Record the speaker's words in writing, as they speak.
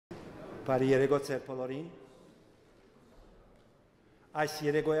Բարի երեկո ձեր բոլորին։ Այս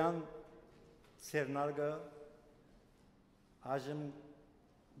երեկոյան ցերնարգը այժմ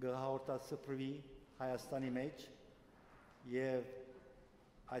գահորտասփրվի Հայաստանի մեջ եւ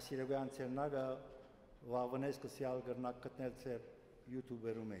այս երեկոյան ցերնարգը վաղվանես կսյալ գրնակ գտնել ձեր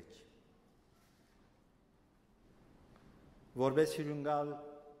YouTube-երու մեջ։ Որպես հյուրընկալ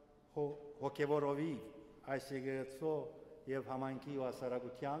հոգևորովի այս եկեղեցու եւ համայնքի ու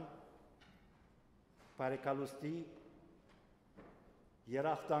հասարակության բարեկալուստի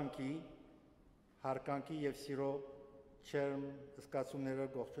երախտանքի, հարկանքի եւ սիրո չերմ զգացումները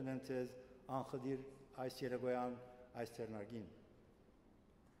գողջունեն ձեզ անխդիր այս երեկոյան այս ցերնարգին։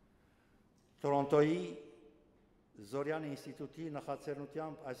 Տորոնտոյի Զորյան Ինստիտուտի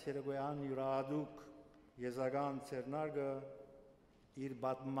նախաձեռնությամբ այս երեկոյան յուրահատուկ եզական ցերնարգը իր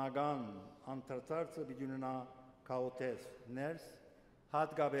պատմական անդրադարձը պիտի ունենա քաոթես ներս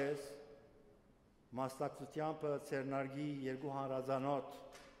հատկապես մասնակցությամբ ցերնարգի երկու հանրազանոթ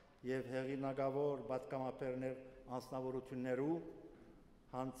եւ հեղինակավոր պատգամաբերներ անձնավորություններու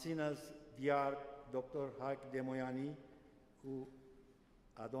հանցինս դիար դոկտոր Hayk Demoyani ու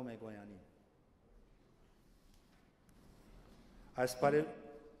Atom Egoyani այս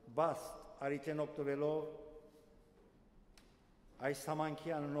բարեբաստ արիտեն օգտվելով այս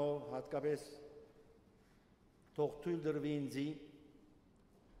համանքի անունով հատկապես թող թույլ դրվի ինձի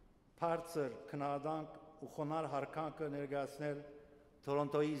բարձր քննադանք ու խոնար հարկանքը ներկայացնել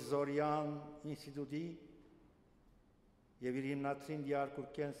Տորոնտոյի Զորյան Ինստիտուտի եւ իր հիմնադրին դիար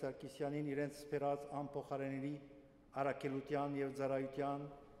Կուրկեն Սարգսյանին իրենց սպերած անփոխարինելի առաքելության եւ ծառայության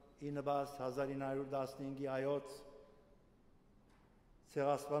իննբաս 1915-ի այոց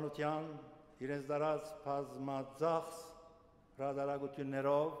ցեղասպանության իրենց դարած բազմաձախս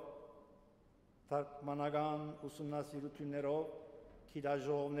հրադարագություններով թարգմանական ուսումնասիրություններով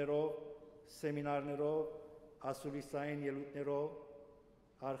գիտաժողովներով, սեմինարներով, ասուլիսային ելույթներով,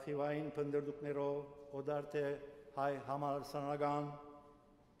 արխիվային փնտրտուքներով, օդարթե հայ համալսարանական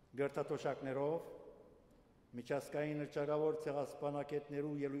գրթաթոշակներով, միջազգային հռչակավոր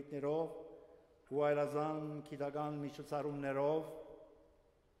ցեղասպանակետներու ելույթներով ու այլազան գիտական միջոցառումներով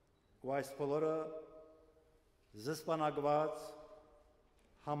ու այս բոլորը զսպանակված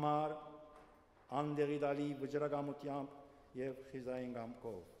համար անդեղի դալի վճռակամությամբ եւ խիզային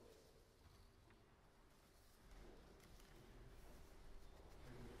կամքով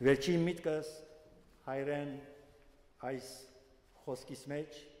վերջին միտքս հայրեն այս խոսքիս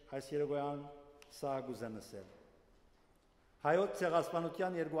մեջ այս երեկոյան սա գուզենսել հայոց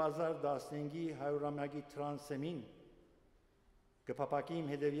ցեղասպանության 2015-ի 100-ամյակի տրանսեմին կփապակի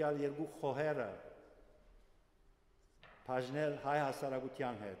իմ հետևյալ երկու խոհերը բաժնել հայ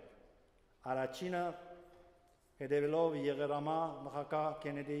հասարակության հետ առաջինը հետևելով Եղերամա նախագահ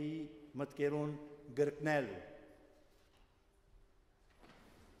Քենեդիի մտքերուն գրկնել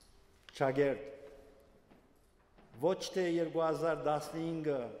Չագերտ ոչ թե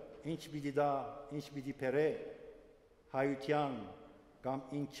 2015-ը ինչ պիտի դա ինչ պիտի փերե հայության կամ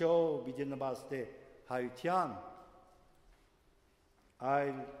ինչով պիտի նպաստե հայության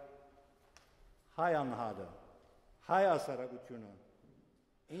այլ հայ անհատը հայ հասարակությունը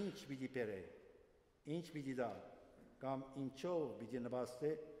ինչ պիտի փերե ինչ պիտի դա կամ ինչով պիտի նպաստե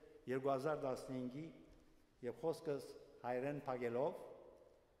 2015-ի եւ խոսքս հայրեն փակելով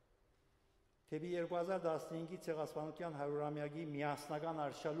թեպի 2015-ի ցեղասպանության 100-ամյակի միասնական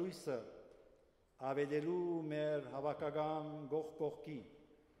արշալույսը ավետելու մեր հավաքական գողկողքի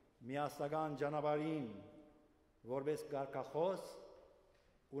միասնական ճանապարհին որպես կարգախոս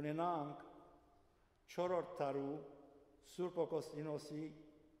ունենանք 4-րդ տարու Սուրբ Օգոստինոսի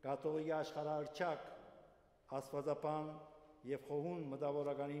կաթողիկ աշխարհարչակ աստվածապան եւ խոհուն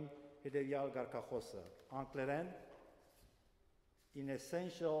մտավորականին հետեւյալ կարգախոսը անգլերեն in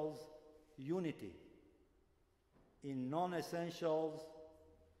essentials unity in non-essentials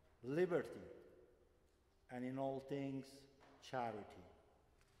liberty and in all things charity.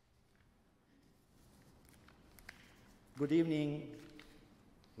 Good evening,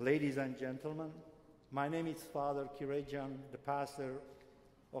 ladies and gentlemen. My name is Father Kirejan, the pastor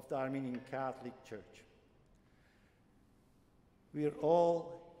of the Armenian Catholic Church. We are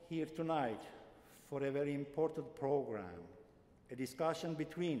all here tonight for a very important program, a discussion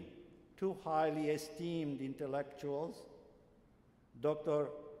between two highly esteemed intellectuals, Dr.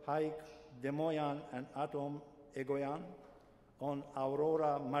 Hayk Demoyan and Atom Egoyan, on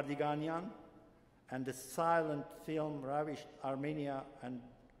Aurora Mardiganian, and the silent film Ravished Armenia, and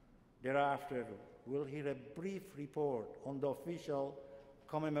thereafter we'll hear a brief report on the official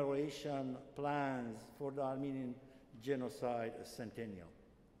commemoration plans for the Armenian Genocide Centennial.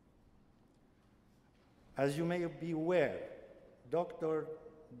 As you may be aware, Dr.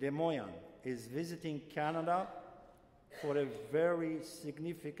 Demoyan is visiting Canada for a very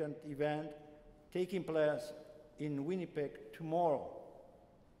significant event taking place in Winnipeg tomorrow,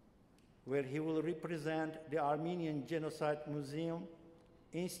 where he will represent the Armenian Genocide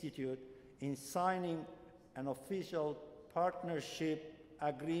Institute in signing an official partnership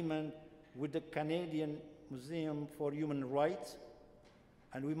agreement with the Canadian Museum for Human Rights,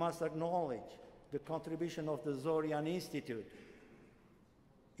 and we must acknowledge the contribution of the Zoryan Institute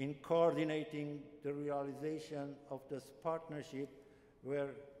in coordinating the realization of this partnership,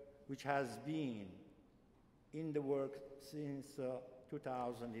 which has been in the works since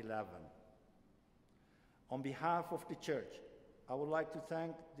 2011. On behalf of the Church, I would like to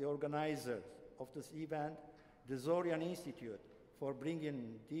thank the organizers of this event, the Zoryan Institute, for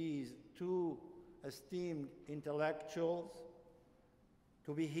bringing these two esteemed intellectuals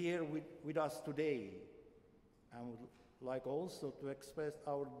to be here with us today. I would like also to express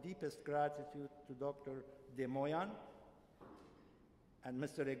our deepest gratitude to Dr. Demoyan and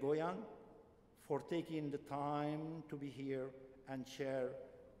Mr. Egoyan for taking the time to be here and share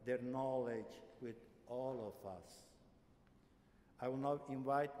their knowledge with all of us. I will now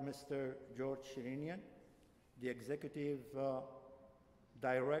invite Mr. George Shirinian, the Executive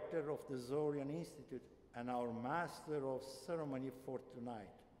Director of the Zoryan Institute and our Master of Ceremony for tonight,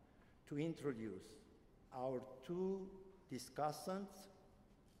 to introduce our two discussants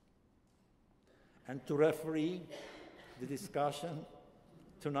and to referee the discussion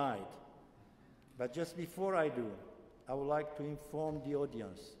tonight. But just before I do, I would like to inform the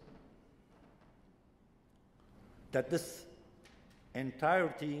audience that this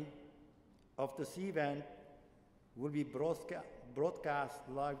entirety of this event will be broadcast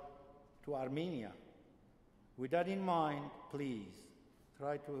live to Armenia. With that in mind, please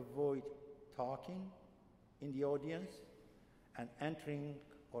try to avoid talking in the audience and entering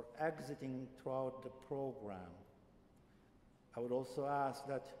or exiting throughout the program. I would also ask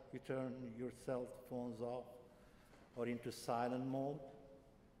that you turn your cell phones off or into silent mode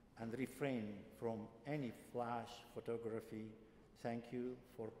and refrain from any flash photography. Thank you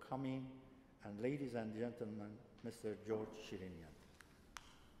for coming, and ladies and gentlemen, Mr. George Shirinian.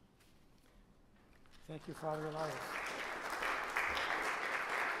 Thank you, Father Elias.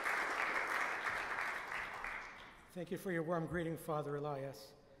 Thank you for your warm greeting, Father Elias,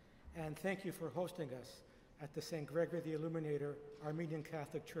 and thank you for hosting us at the St. Gregory the Illuminator Armenian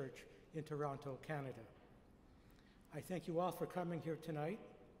Catholic Church in Toronto, Canada. I thank you all for coming here tonight.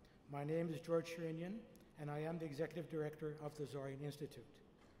 My name is George Shirinian, and I am the Executive Director of the Zoryan Institute.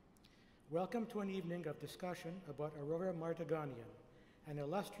 Welcome to an evening of discussion about Aurora Mardiganian, an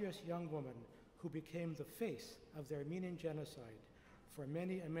illustrious young woman who became the face of the Armenian Genocide for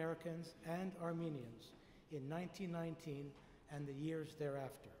many Americans and Armenians in 1919 and the years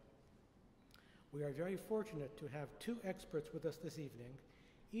thereafter. We are very fortunate to have two experts with us this evening,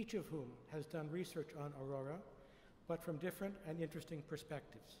 each of whom has done research on Aurora, but from different and interesting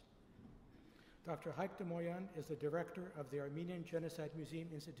perspectives. Dr. Hayk Demoyan is the director of the Armenian Genocide Museum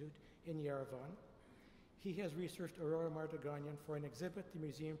Institute in Yerevan. He has researched Aurora Mardiganian for an exhibit the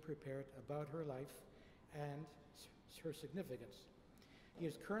museum prepared about her life and her significance. He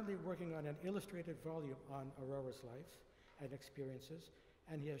is currently working on an illustrated volume on Aurora's life and experiences,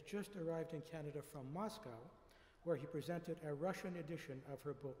 and he has just arrived in Canada from Moscow, where he presented a Russian edition of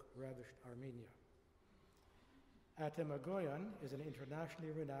her book, Ravished Armenia. Atom Egoyan is an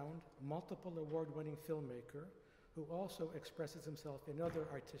internationally renowned, multiple award-winning filmmaker who also expresses himself in other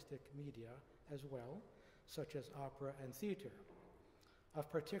artistic media as well, such as opera and theater.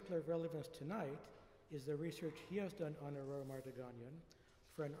 Of particular relevance tonight is the research he has done on Aurora Mardiganian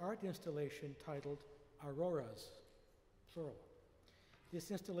for an art installation titled Auroras, plural. This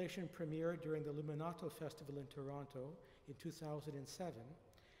installation premiered during the Luminato Festival in Toronto in 2007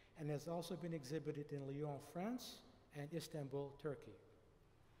 and has also been exhibited in Lyon, France, and Istanbul, Turkey.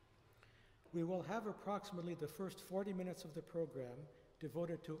 We will have approximately the first 40 minutes of the program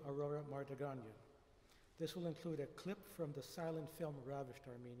devoted to Aurora Mardiganian. This will include a clip from the silent film Ravished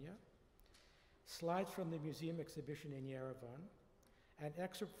Armenia, slides from the museum exhibition in Yerevan, an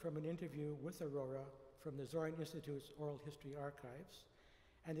excerpt from an interview with Aurora from the Zoryan Institute's Oral History Archives,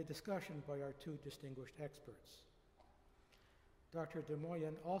 and a discussion by our two distinguished experts. Dr.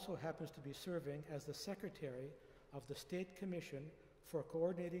 Demoyan also happens to be serving as the Secretary of the State Commission for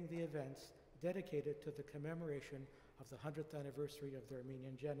coordinating the events dedicated to the commemoration of the 100th anniversary of the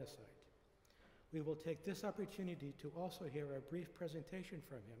Armenian Genocide. We will take this opportunity to also hear a brief presentation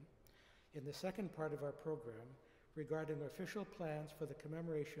from him in the second part of our program, regarding official plans for the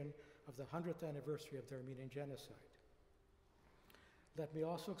commemoration of the 100th anniversary of the Armenian Genocide. Let me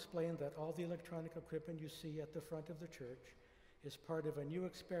also explain that all the electronic equipment you see at the front of the church is part of a new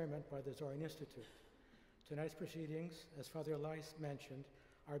experiment by the Zoryan Institute. Tonight's proceedings, as Father Elias mentioned,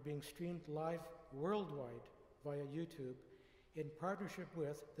 are being streamed live worldwide via YouTube in partnership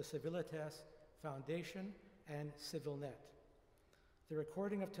with the Civilitas Foundation and CivilNet. The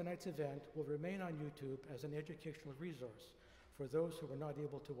recording of tonight's event will remain on YouTube as an educational resource for those who were not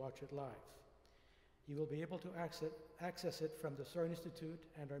able to watch it live. You will be able to access it from the Zoryan Institute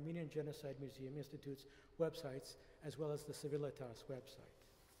and Armenian Genocide Museum Institute's websites, as well as the Civilitas website.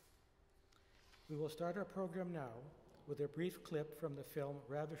 We will start our program now with a brief clip from the film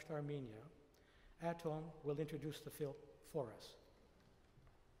Ravished Armenia. Atom will introduce the film for us.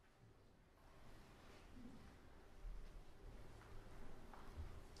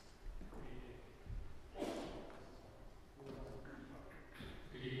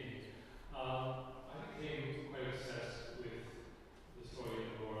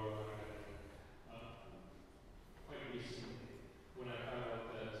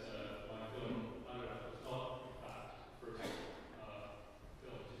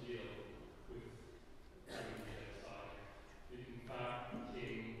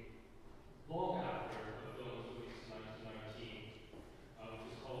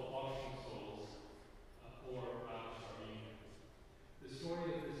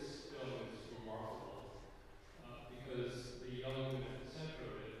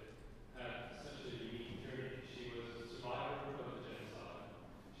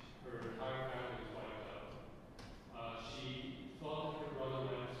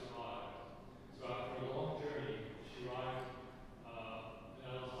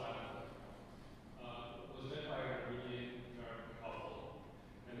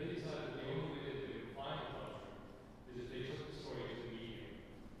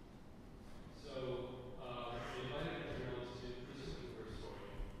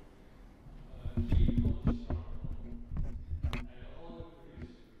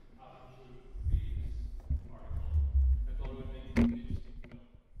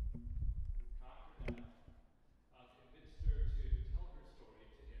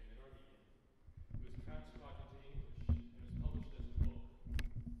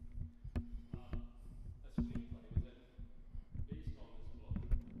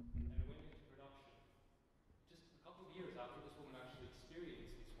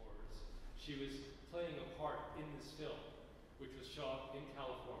 She was playing a part in this film, which was shot in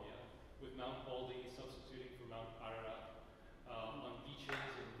California, with Mount Baldy substituting for Mount Ararat, on beaches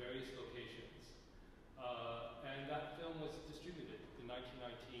in various locations. And that film was distributed in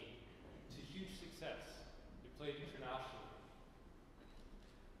 1919 to huge success. It played internationally.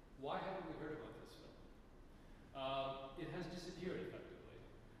 Why haven't we heard about this film? It has disappeared effectively.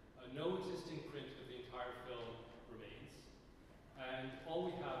 No existing print of the entire film remains. And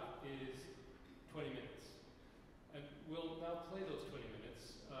all we have is 20 minutes. And we'll now play those 20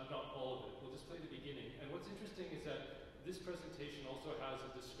 minutes, not all of it. We'll just play the beginning. And what's interesting is that this presentation also has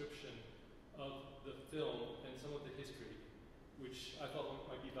a description of the film and some of the history, which I thought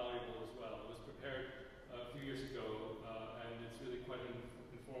might be valuable as well. It was prepared a few years ago, and it's really quite an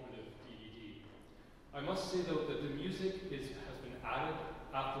informative DVD. I must say, though, that the music has been added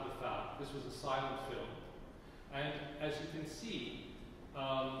after the fact. This was a silent film. And as you can see,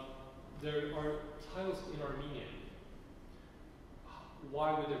 there are titles in Armenian.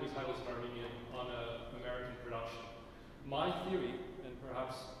 Why would there be titles in Armenian on an American production? My theory, and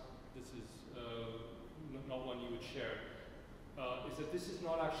perhaps this is not one you would share, is that this is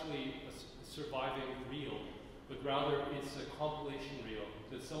not actually a surviving reel, but rather it's a compilation reel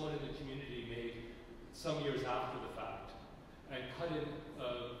that someone in the community made some years after the fact and cut in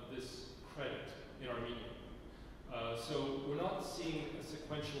this credit in Armenian. So we're not seeing a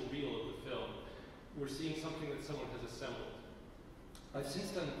sequential reel of the film. We're seeing something that someone has assembled. I've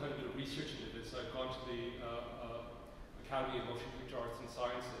since done quite a bit of research into this. I've gone to the Academy of Motion Picture Arts and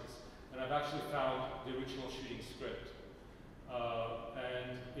Sciences, and I've actually found the original shooting script.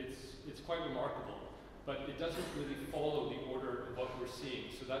 And it's quite remarkable, but it doesn't really follow the order of what we're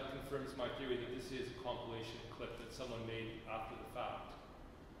seeing. So that confirms my theory that this is a compilation clip that someone made after the fact.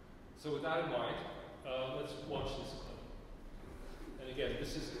 So with that in mind, let's watch this clip. And again,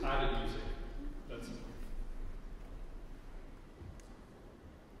 this is added music. That's it.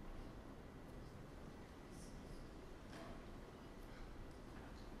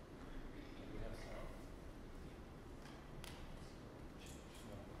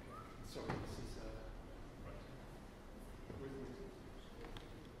 Sorry, this is right. Where's the music?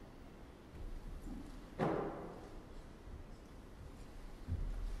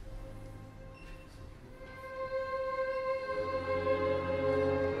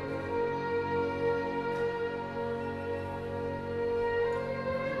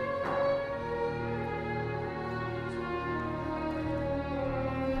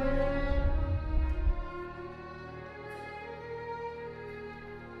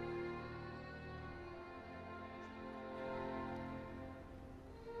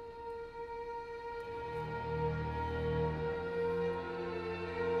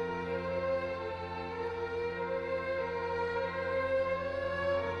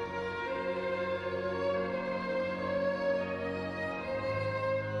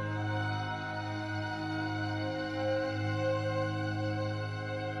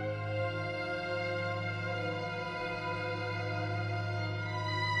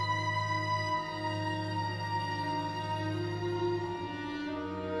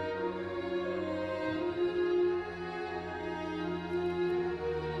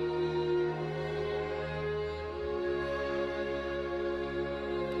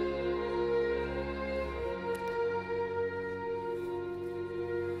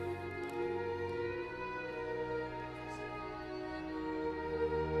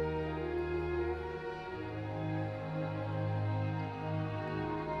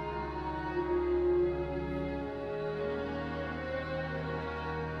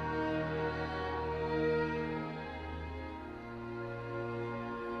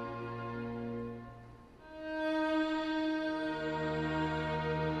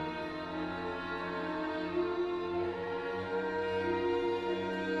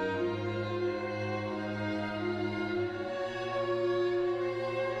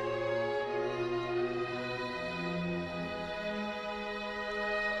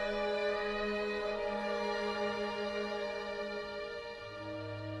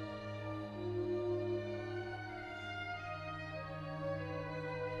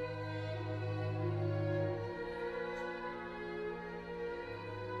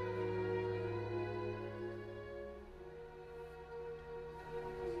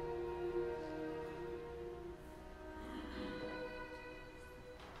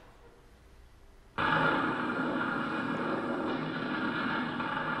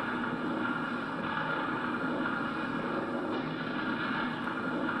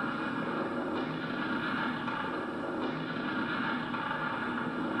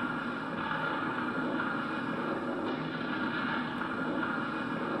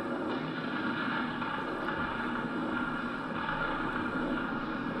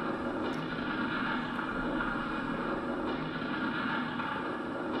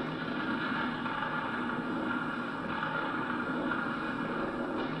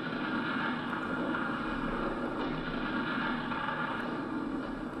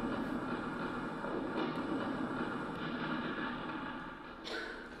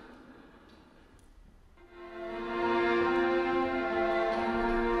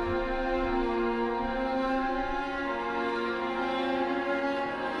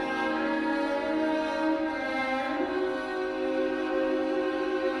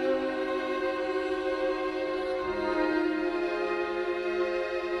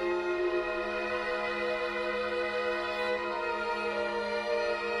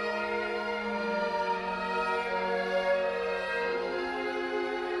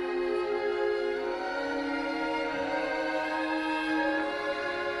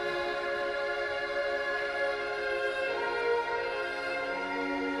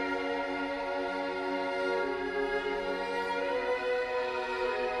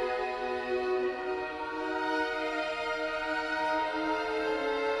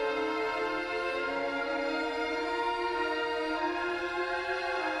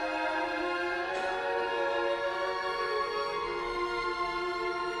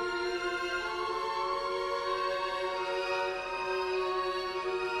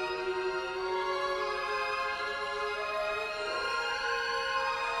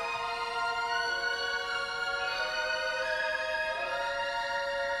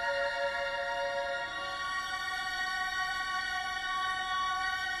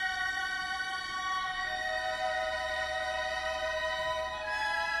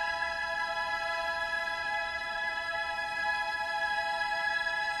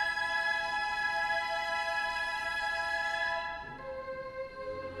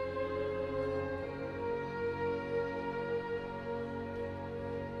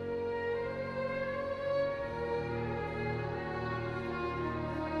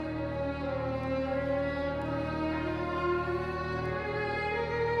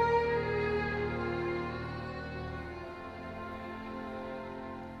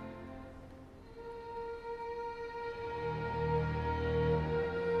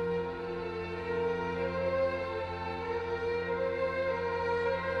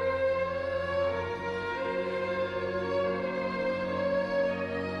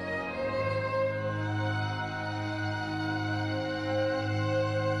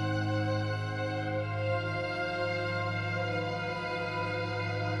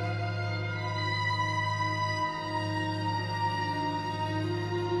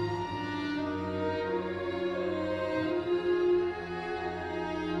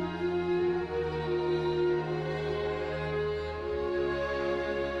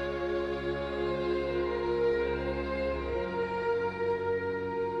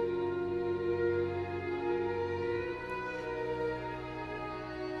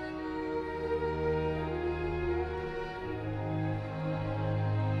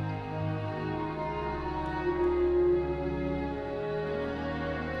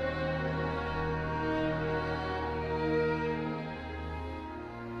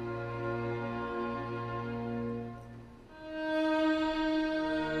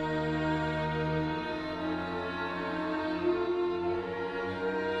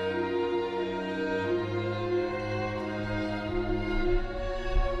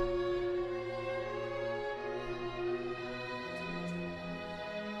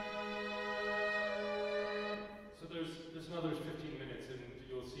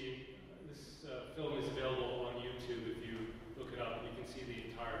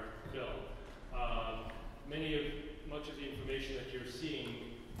 much of the information that you're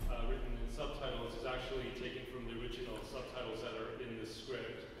seeing written in subtitles is actually taken from the original subtitles that are in the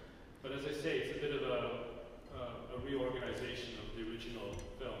script. But as I say, it's a bit of a reorganization of the original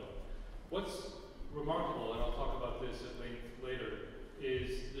film. What's remarkable, and I'll talk about this at length later,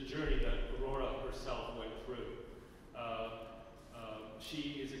 is the journey that Aurora herself went through.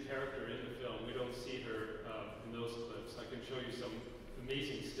 She is a character in the film. We don't see her in those clips. I can show you some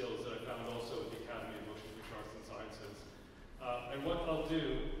amazing stills that I found also at the Academy of Motion Picture Arts and Sciences. And what I'll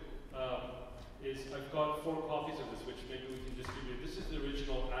do is I've got 4 copies of this, which maybe we can distribute. This is the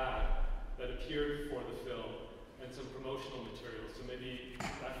original ad that appeared for the film and some promotional materials. So maybe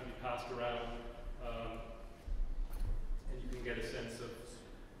that can be passed around and you can get a sense of.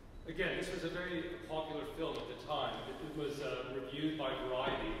 Again, this was a very popular film at the time. It was reviewed by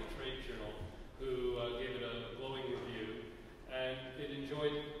Variety, the trade journal, who gave it a glowing review, and it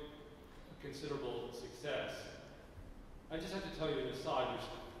enjoyed considerable success. I just have to tell you an aside, which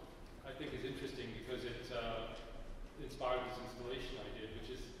I think is interesting because it inspired this installation I did,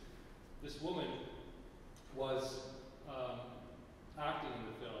 which is this woman was acting in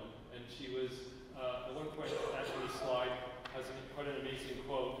the film, and she was, at one point, Ashley's slide has quite an amazing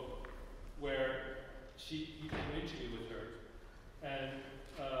quote where you did an interview with her, and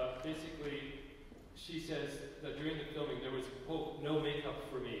basically she says that during the filming there was, quote, no makeup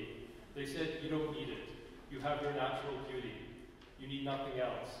for me. They said, you don't need it. You have your natural beauty. You need nothing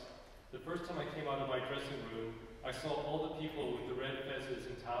else. The first time I came out of my dressing room, I saw all the people with the red fezzes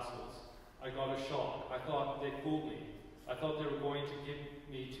and tassels. I got a shock. I thought they fooled me. I thought they were going to give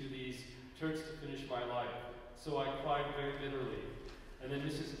me to these Turks to finish my life. So I cried very bitterly. And then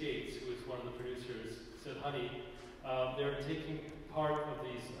Mrs. Gates, who was one of the producers, said, honey, they're taking part of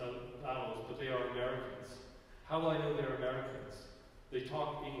these battles, but they are Americans. How will I know they're Americans? They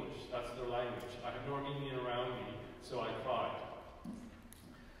talk English, that's their language. I have no Armenian around me, so I cried.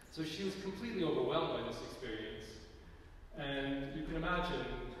 So she was completely overwhelmed by this experience. And you can imagine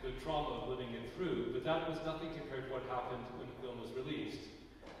the trauma of living it through, but that was nothing compared to what happened when the film was released.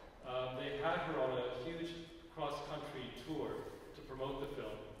 They had her on a huge cross-country tour to promote the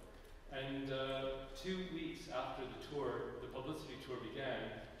film. And 2 weeks after the tour, the publicity tour began,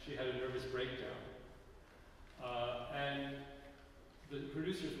 she had a nervous breakdown. And the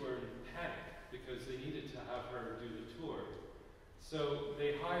producers were in panic because they needed to have her do the tour. So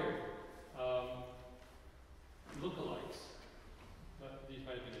they hired lookalikes. These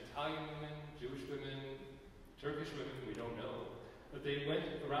might have been Italian women, Jewish women, Turkish women, we don't know. But they went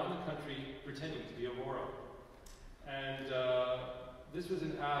around the country pretending to be Aurora. And this was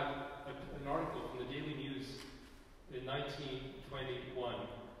an article from the Daily News in 1921.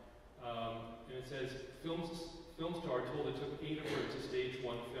 And it says, film star told it took 8 of her to stage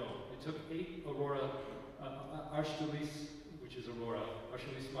 1 film. It took 8 Aurora, Arshtulis, which is Aurora,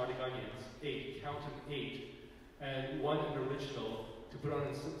 Arshtulis Mardiganians, 8, count them 8, and 1 an original to put on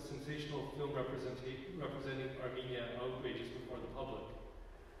a sensational film representing Armenia outrages before the public.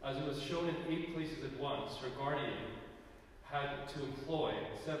 As it was shown in 8 places at once, her guardian had to employ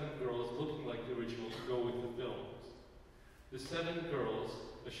 7 girls looking like the original to go with the films. The 7 girls,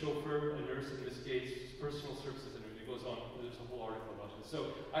 a chauffeur, a nurse, and Miss Gates' personal services, and it goes on, there's a whole article about this.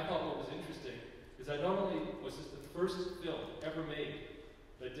 So I thought what was interesting is that not only was this the first film ever made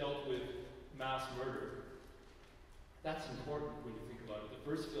that dealt with mass murder, that's important when you think about it. The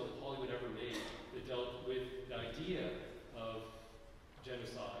first film Hollywood ever made that dealt with the idea of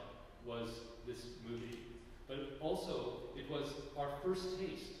genocide was this movie. But also, it was our first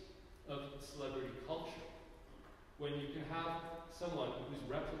taste of celebrity culture. When you can have someone who's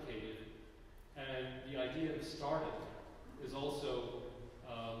replicated, and the idea of stardom is also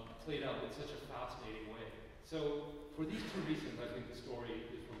played out in such a fascinating way. So, for these 2 reasons, I think the story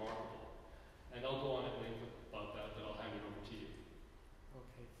is remarkable. And I'll go on at length about that, but I'll hand it over to you.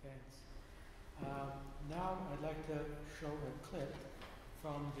 Okay, thanks. Now I'd like to show a clip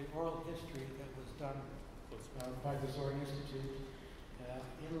from the oral history that was done by the Zoryan Institute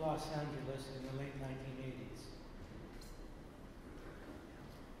in Los Angeles in the late 1980s.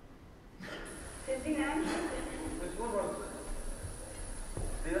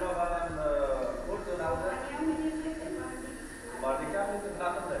 Mardiganian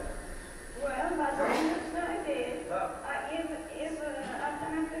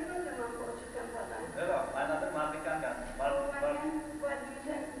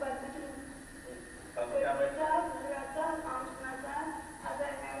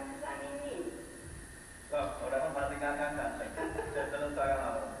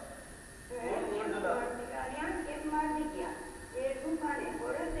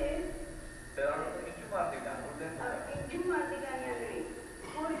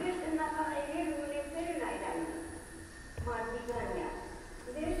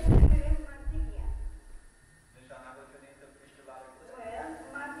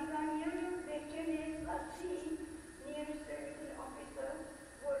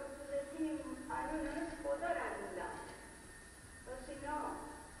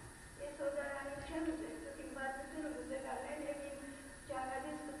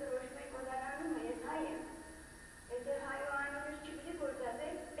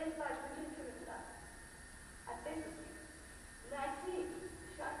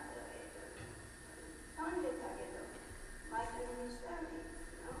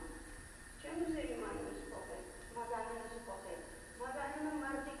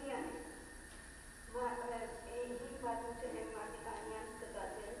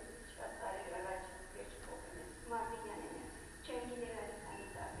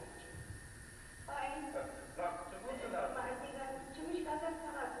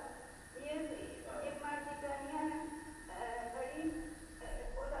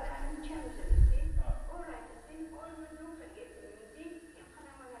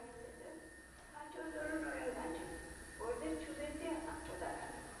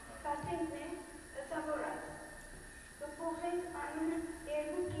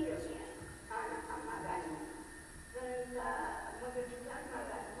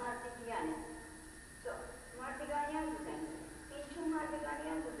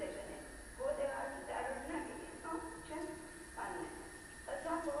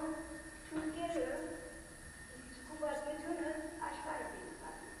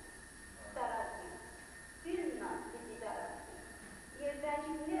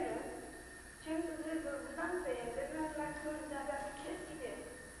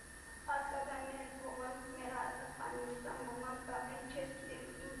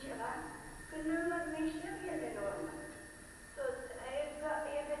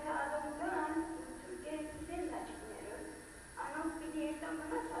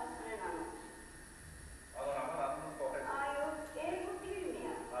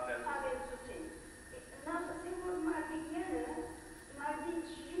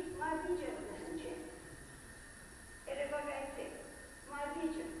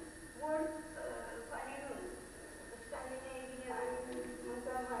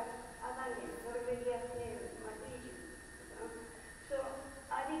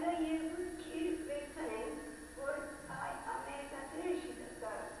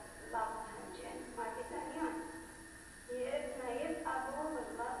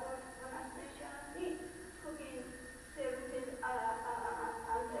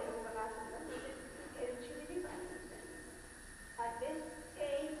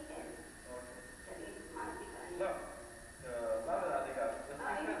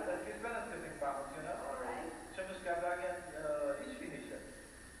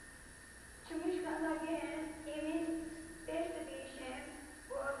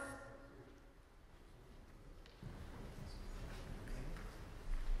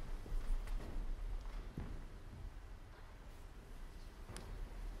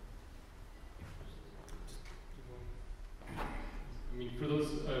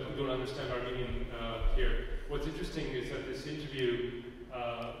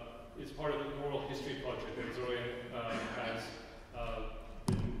project that Zoryan has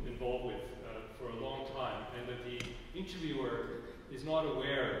been involved with for a long time, and that the interviewer is not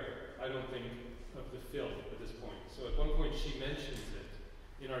aware, I don't think, of the film at this point. So at one point she mentions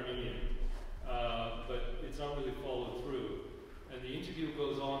it in Armenian, but it's not really followed through. And the interview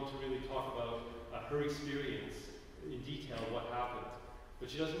goes on to really talk about her experience in detail, what happened. But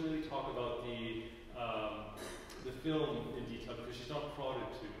she doesn't really talk about the film in detail because she's not prodded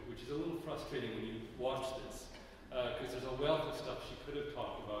to, which is a little frustrating when you watch this, because there's a wealth of stuff she could have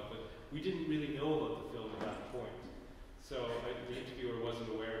talked about, but we didn't really know about the film at that point. So the interviewer wasn't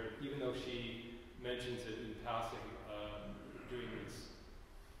aware of it, even though she mentions it in passing during this.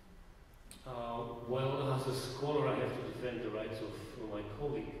 Well, as a scholar, I have to defend the rights of my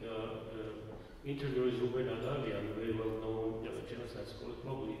colleague. Interviewer is Zoryan Institute, a very well-known genocide scholar,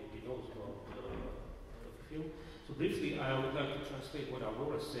 probably he knows about the film. So briefly, I would like to translate what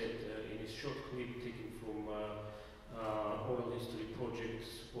Aurora said in his short clip taken from Oral History Project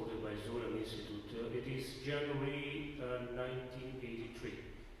supported by Zoryan Institute. It is January 1983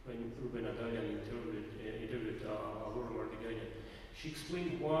 when Zoryan interviewed Aurora Mardiganian. She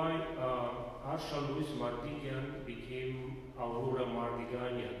explained why Arsha Louise Mardiganian became Aurora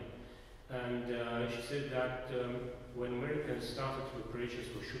Mardiganian. And she said that when Americans started preparations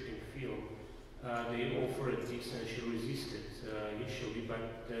for shooting film, they offered this and she resisted initially,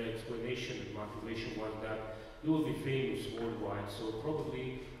 but the explanation and motivation was that you will be famous worldwide. So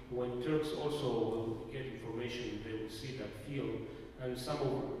probably when Turks also will get information, they will see that film, and some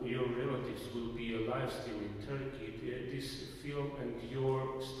of your relatives will be alive still in Turkey. This film and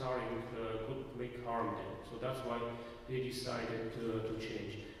your starring could make harm them. So that's why they decided to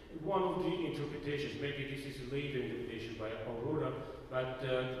change. One of the interpretations, maybe this is a later interpretation by Aurora, but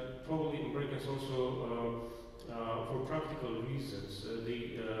probably Americans also, for practical reasons,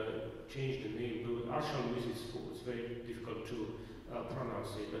 they changed the name. Arsha Louise is very difficult to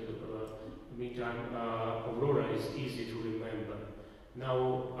pronounce it, but in the meantime, Aurora is easy to remember.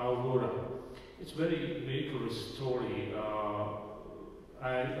 Now, Aurora, it's very miraculous story.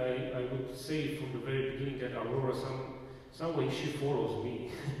 I would say from the very beginning that Aurora, some way she follows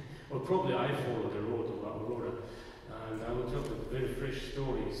me, or probably I follow the road of Aurora, and I will tell the very fresh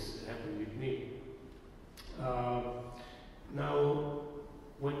stories happen with me. Now,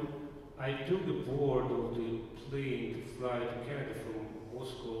 when I took the board of the plane to fly to Canada from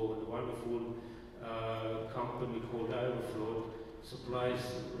Moscow, and a wonderful company called Aeroflot supplies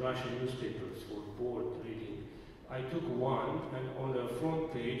Russian newspapers for board reading. I took one, and on the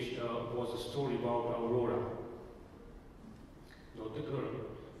front page was a story about Aurora. Not the girl,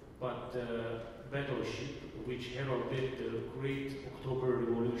 but the battleship which heralded the Great October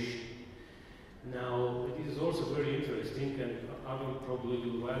Revolution. Now, it is also very interesting, and Adam probably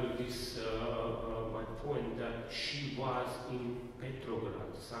will value this, my point, that she was in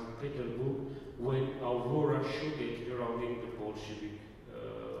Petrograd, St. Petersburg, when Aurora showed it heralding the Bolshevik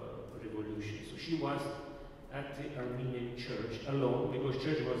revolution. So she was at the Armenian church alone, because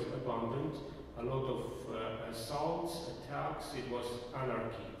church was abandoned, a lot of assaults, attacks, it was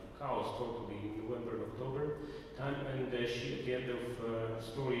anarchy, chaos totally in November and October time, and she, at the end of the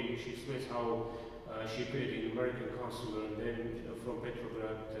story, she explains how she appeared in the American consulate, and then from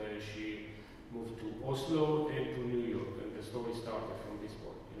Petrograd she moved to Oslo and to New York, and the story started from this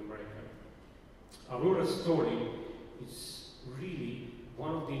point in America. Aurora's story is really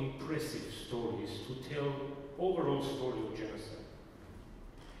one of the impressive stories to tell overall story of genocide.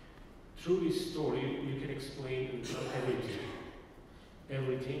 Through this story, you can explain everything.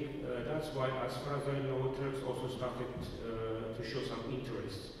 Everything. That's why, as far as I know, Turks also started to show some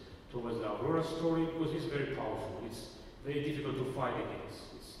interest towards the Aurora story, because it's very powerful. It's very difficult to fight against.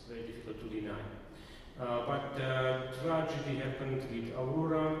 It's very difficult to deny. But tragedy happened with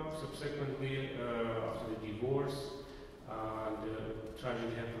Aurora subsequently after the divorce, and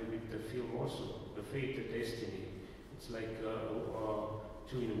tragedy happened with the film also, The Fate, the Destiny. It's like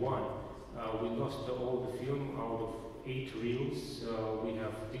 2 in 1. We lost all the film out of 8 reels. We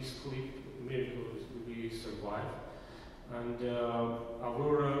have this clip, miracle, we survived. And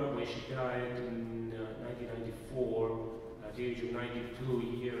Aurora, when she died in 1994, at the age of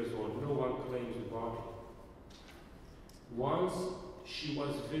 92 years old, no one claims the body. Once she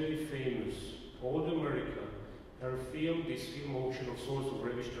was very famous, all America. Her film, this film, Auction of Souls of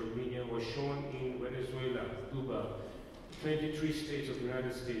Ravished Armenia, was shown in Venezuela, Cuba, 23 states of the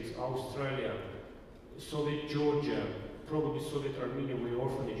United States, Australia, Soviet Georgia, probably Soviet Armenia, where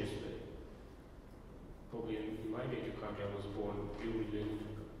orphanages were. Probably in my native country, I was born,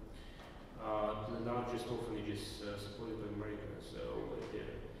 the largest orphanages supported by Americans over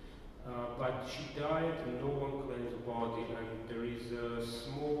there. But but she died and no one claims the body, and there is a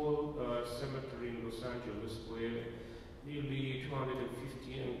small cemetery in Los Angeles where nearly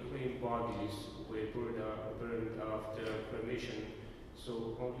 250 unclaimed bodies were burned after cremation.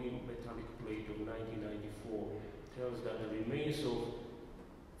 So only metallic plate of 1994 tells that the remains of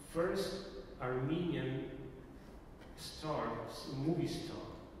first Armenian movie star.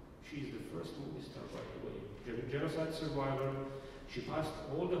 She is the first movie star, by the way. Genocide survivor. She passed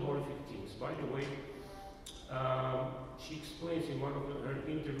all the horrific things. By the way, she explains in one of her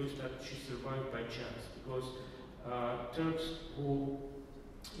interviews that she survived by chance because Turks who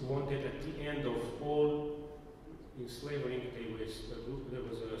wanted at the end of all enslaving, there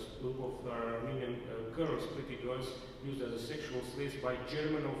was a group of Armenian girls, pretty girls, used as sexual slaves by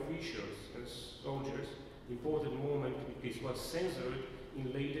German officials and soldiers. The important moment, this was censored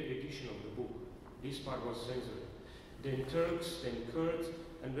in later edition of the book. This part was censored. Then Turks, then Kurds,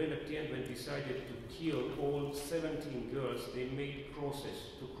 and then at the end when decided to kill all 17 girls, they made crosses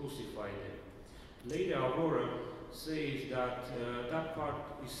to crucify them. Later Aurora says that that part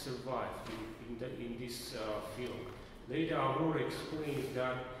is survived in this film. Later Aurora explains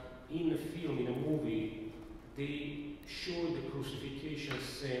that in a film, in a movie, they show the crucifixion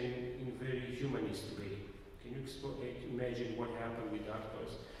scene in a very humanist way. Can you imagine what happened with that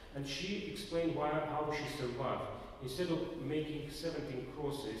person? And she explained how she survived. Instead of making 17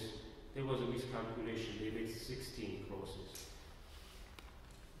 crosses, there was a miscalculation. They made 16 crosses.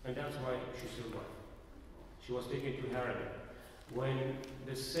 And that's why she survived. She was taken to Harem. When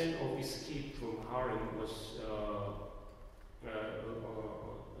the scene of escape from Harem was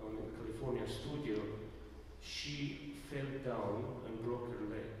on the California studio, she fell down and broke her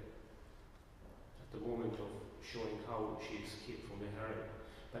leg at the moment of showing how she escaped from the Harem.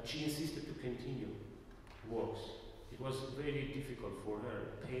 But she insisted to continue works. It was very difficult for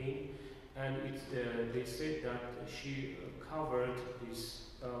her, pain, and they said that she covered this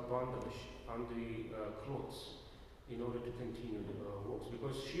bandage on the clothes in order to continue the works.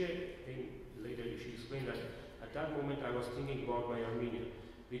 Because later she explained that at that moment I was thinking about my Armenia.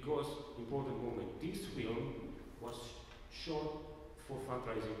 Because, important moment, this film was shot for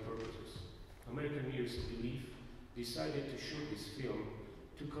fundraising purposes. American Years Belief decided to shoot this film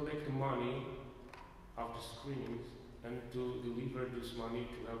to collect money after screenings and to deliver this money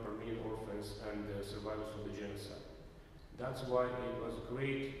to help Armenian orphans and survivors of the genocide. That's why it was a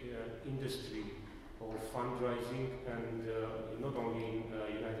great industry of fundraising, and not only in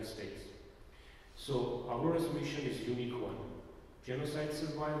the United States. So Aurora's mission is a unique one. Genocide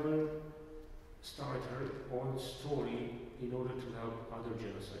survivor started her own story in order to help other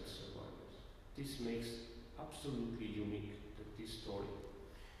genocide survivors. This makes absolutely unique this story.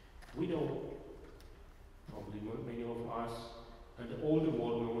 We know, probably many of us, and all the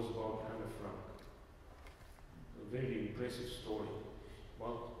world knows about Anne Frank. A very impressive story.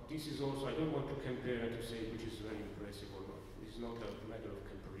 Well, this is also, I don't want to compare and to say which is very impressive or not. This is not a matter of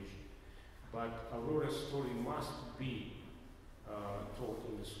comparison. But Aurora's story must be taught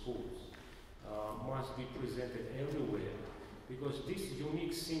in the schools, must be presented everywhere, because this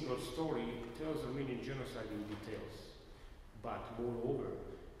unique single story tells Armenian genocide in details. But moreover,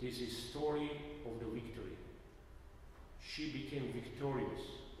 this is story of the victory. She became victorious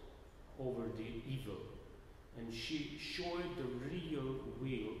over the evil, and she showed the real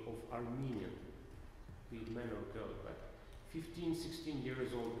will of Armenian, be it man or girl, but 15, 16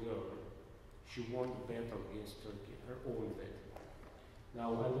 years old girl, she won the battle against Turkey, her own battle.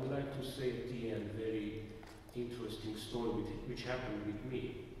 Now, I would like to say at the end a very interesting story which happened with me.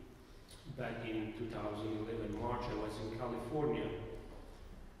 Back in 2011, March, I was in California,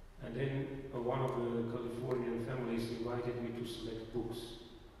 and then one of the Californian families invited me to select books,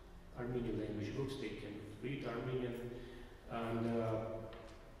 Armenian language books. They can read Armenian, and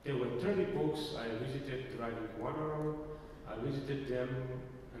there were 30 books. I visited, driving 1 hour. I visited them,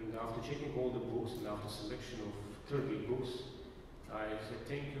 and after checking all the books and after selection of 30 books, I said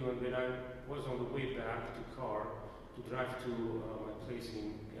thank you, and when I was on the way back to car to drive to my place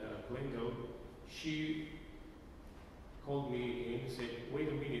in Glendale, she called me in and said, wait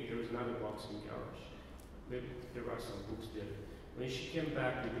a minute, there is another box in the garage. There are some books there. When she came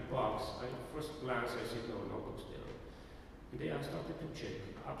back with the box, first glance I said, no books there. And then I started to check,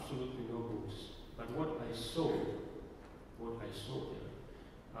 absolutely no books. But what I saw there,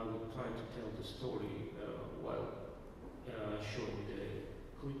 I will try to tell the story while showing the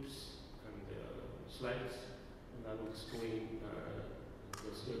clips and slides, and I will explain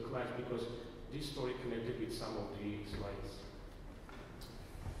the class because this story connected with some of the slides.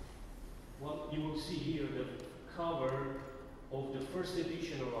 Well, you will see here the cover of the first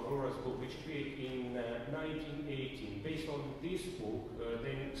edition of Aurora's book, which appeared in 1918. Based on this book,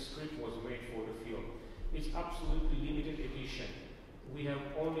 then script was made for the film. It's absolutely limited edition. We have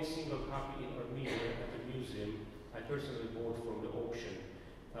only single copy in Armenia at the museum. I personally bought from the auction.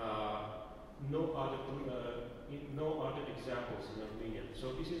 No other examples in Armenia. So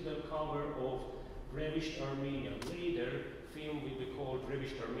this is the cover of Ravished Armenia. Later, film will be called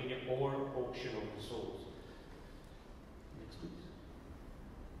Ravished Armenia or Auction of the Souls. Next, please.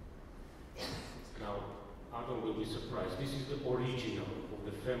 Now, Adam will be surprised. This is the original of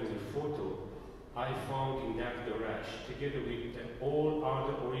the family photo I found in that garage, together with all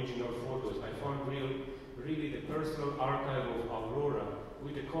other original photos. I found really the personal archive of Aurora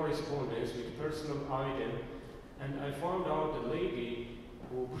with the correspondence, with personal item, and I found out the lady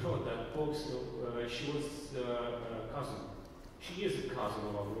who brought that box, she was a cousin. She is a cousin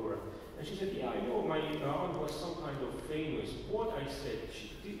of Aurora. And she said, yeah, I know my aunt was some kind of famous. What I said,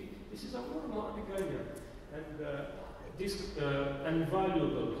 this is Aurora Mardiganian. And this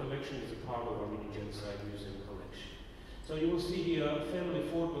invaluable collection is a part of Armenian Genocide Museum collection. So you will see the family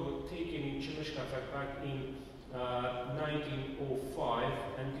photo taken in Chemeshkatak back in 1905,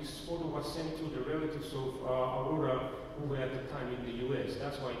 and this photo was sent to the relatives of Aurora who were at the time in the US.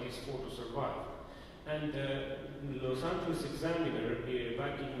 That's why this photo survived. And the Los Angeles Examiner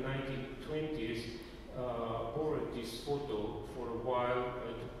back in the 1920s borrowed this photo for a while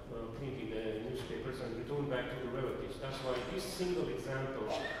to print in the newspapers and returned back to the relatives. That's why this single example,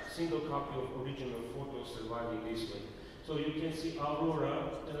 single copy of original photos survived in this way. So you can see Aurora,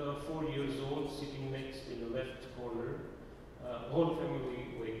 4 years old, sitting next in the left corner. All the family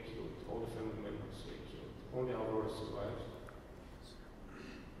were killed. All the family members were killed. Only Aurora survived.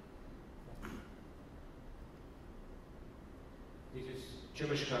 This is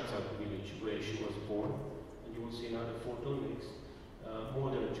Chemeshkatak village where she was born. And you will see another photo next.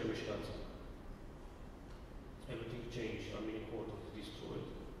 Modern Chemeshkatak. Everything changed. Armenian court was destroyed.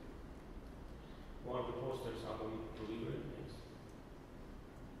 One of the posters are going to deliver next.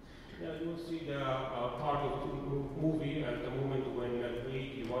 Yeah, you will see the part of the movie at the moment when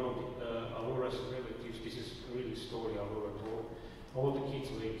one of Aurora's relatives, this is really story Aurora told, all the kids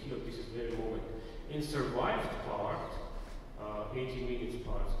were killed, this is very moment. In survived part, 18 minutes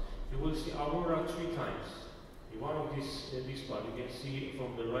parts, you will see Aurora 3 times. In one of this part, you can see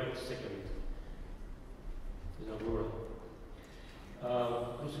from the right second is Aurora.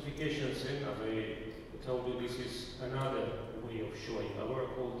 Crucifixion scene, as I told you, this is another way of showing. Aurora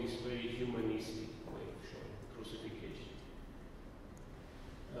called this very humanistic way of showing crucifixion.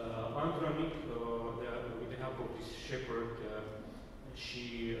 Andronik, with the help of this shepherd,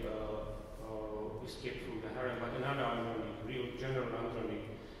 she escaped from the harem, but another Andronik, real General Andronik,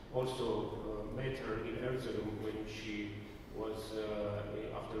 also met her in Erzurum when she was,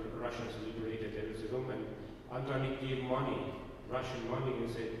 after Russians liberated Erzurum, and Andronik gave money, Russian money, and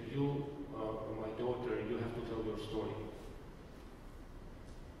said, you, my daughter, you have to tell your story.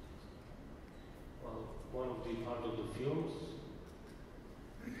 Well, one of the part of the films,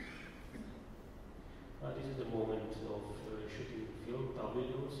 this is the moment of shooting the film,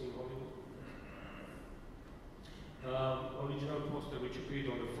 Tablidos in Hollywood. Original poster which appeared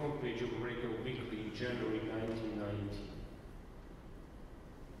on the front page of American Weekly in January 1990.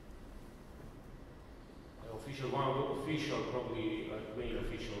 One of the official, probably main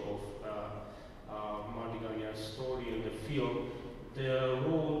official of Mardiganian's story in the film, the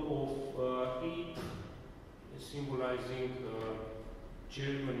role of ape symbolizing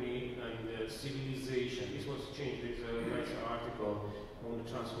Germany and civilization. This was changed. There's a nice article on the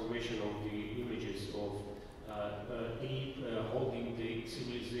transformation of the images of ape holding the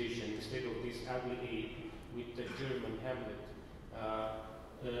civilization instead of this ugly ape with the German Hamlet.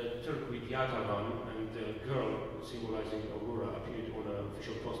 Turk with Yatavan and the girl symbolizing Aurora appeared on an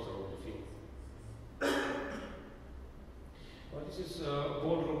official poster of the film. This is a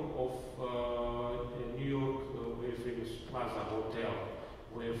ballroom of New York, very famous Plaza Hotel,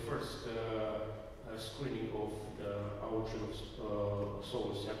 where first screening of the Auction of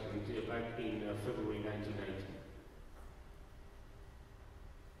Souls happened back in February 1990.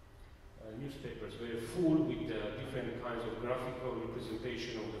 Newspapers were full with different kinds of graphical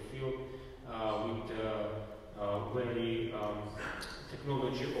representation of the film, with very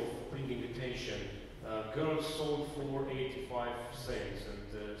technology of bringing attention. Girls sold for 85 cents,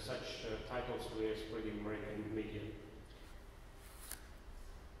 and such titles were spread in American media.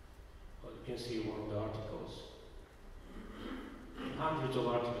 You can see one of the articles. Hundreds of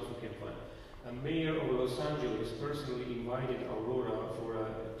articles you can find. A mayor of Los Angeles personally invited Aurora for a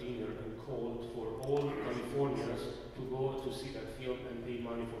dinner and called for all Californians to to go to see that film and pay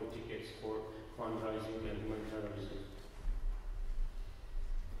money for the tickets for fundraising and humanitarian reasons.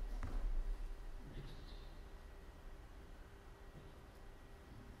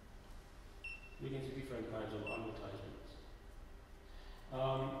 We can see different kinds of advertisements.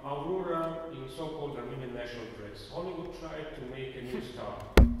 Aurora in so-called Armenian national dress. Hollywood tried to make a new star.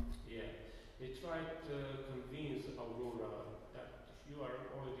 Yeah, they tried to convince Aurora that if you are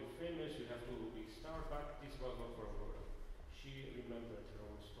already famous, you have to be star, but this was not for Aurora. She remembered her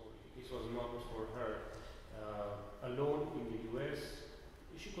own story. This was not for her. Alone in the US,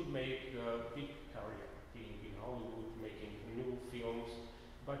 she could make a big career being in Hollywood, making new films,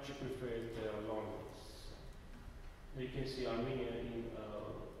 but she preferred loneliness. You can see Armenia in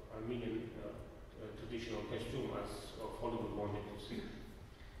Armenian traditional costume as Hollywood wanted to see.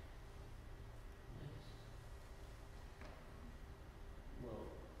 Well,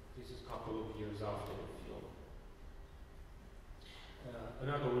 this is a couple of years after the film.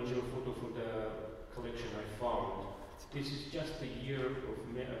 Another original photo for the collection I found. This is just the year of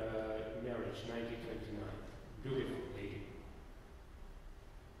marriage, 1929. Beautiful lady.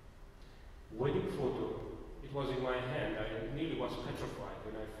 Wedding photo. It was in my hand. I nearly was petrified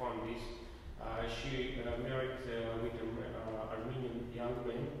when I found this. She married with an Armenian young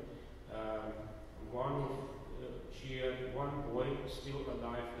man. She had one boy still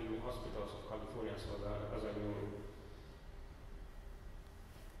alive in hospitals of California, as I know.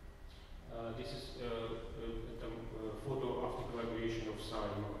 This is a photo after graduation of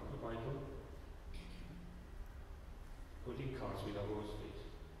Zion Michael. Holding cards with Aurora's face.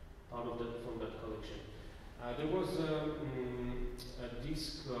 Part of that from that collection. There was a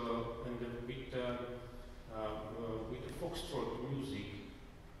disc with the foxtrot music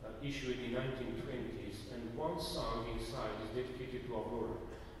issued in the 1920s, and one song inside is dedicated to Aurora,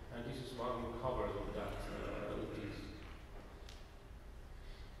 and this is one cover of that disc.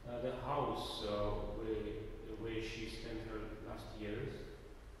 The house where she spent her last years,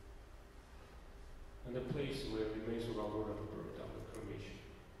 and the place where the remains of Aurora were burned after cremation.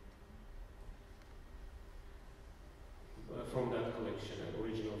 From that collection, an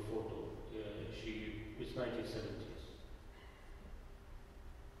original photo. It's 1970s.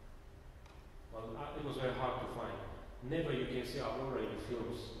 Well, it was very hard to find. Never you can see Aurora in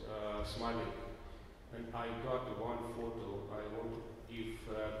films smiling. And I got one photo. I want to give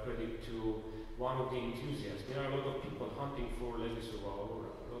credit to one of the enthusiasts. There are a lot of people hunting for legacy of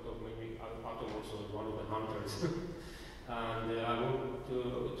Aurora. A lot of maybe Atom also one of the hunters. And I want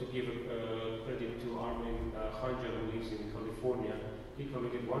to give credit to Armin Hanja, who lives in California. He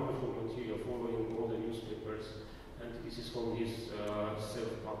collected wonderful material following all the newspapers, and this is from his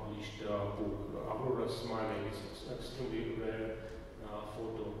self-published book, Aurora Smiling. It's an extremely rare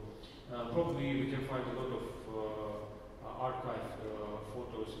photo. Probably we can find a lot of archive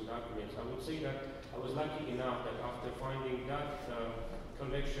photos and documents. I would say that I was lucky enough that after finding that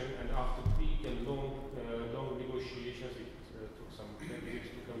collection and after big and long negotiations, it took some 10 years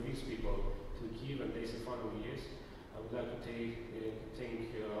to convince people to give, and they said finally yes. I would like to thank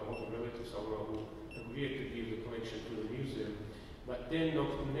all the relatives who agreed to give the collection to the museum. But then the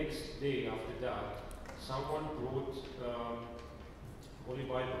next day after that, someone brought Holy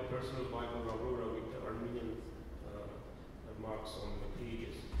Bible, personal Bible of Aurora with the Armenian marks on the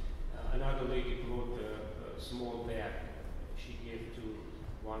pages. Another lady brought a small bag she gave to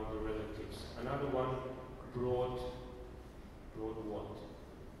one of the relatives. Another one brought what?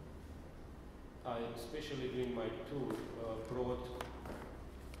 I, especially during my tour,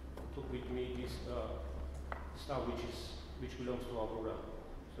 took with me this stuff which belongs to Aurora.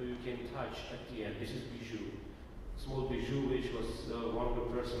 So you can touch at the end. This is bijou, small bijou which was one of the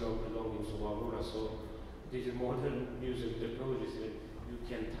personal belongings of Aurora. So this is modern music technologies that you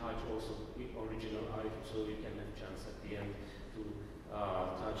can touch also the original item. So you can have chance at the end to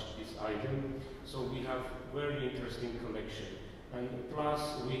touch this item. So we have very interesting collection. And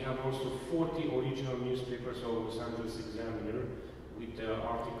plus, we have also 40 original newspapers of Los Angeles Examiner with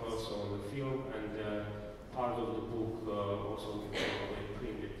articles on the film, and part of the book also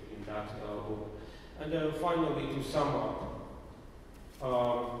printed in that book. And then finally, to sum up,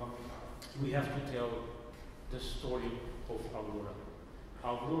 we have to tell the story of Aurora.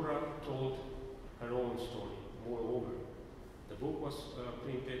 Aurora told her own story. Moreover, the book was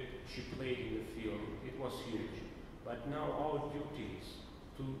printed, she played in the film, it was huge. But now our duty is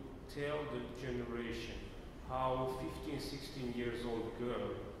to tell the generation how 15, 16 years old girl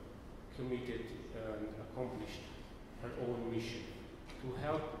committed and accomplished her own mission to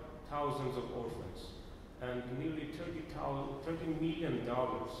help thousands of orphans. And nearly $30 million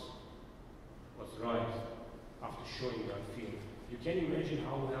was raised after showing that film. You can imagine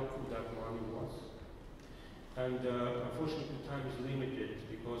how helpful that money was. And unfortunately, time is limited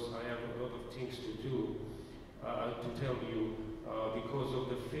because I have a lot of things to do, to tell you, because of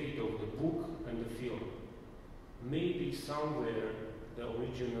the fate of the book and the film. Maybe somewhere the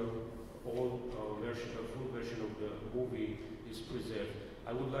original old version, the full version of the movie is preserved.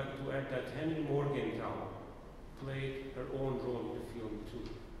 I would like to add that Henry Morgenthau played her own role in the film too.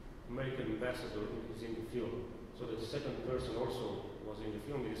 American ambassador is in the film. So the second person also was in the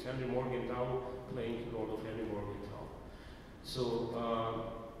film. It is Henry Morgenthau playing the role of Henry Morgenthau. So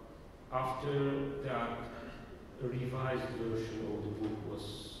after that, a revised version of the book was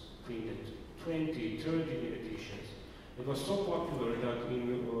printed, 20, 30 editions. It was so popular that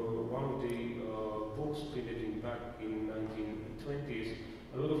in one of the books printed back in 1920s,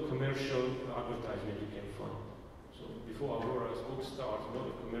 a lot of commercial advertisement you can find. So before Aurora's book starts, a lot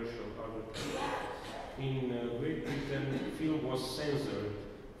of commercial advertisement. In Great Britain, the film was censored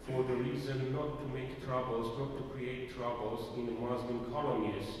for the reason not to make troubles, not to create troubles in the Muslim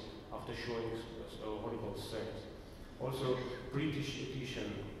colonies after showing horrible scenes. Also, British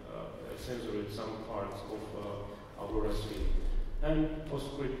edition censored some parts of Aurora's film. And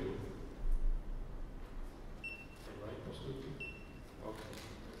postscriptum. Right, postscriptum?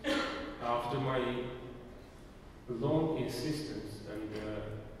 Okay. After my long insistence and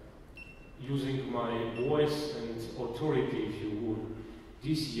using my voice and authority, if you would,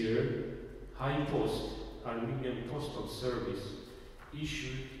 this year, High Post, Armenian Postal Service,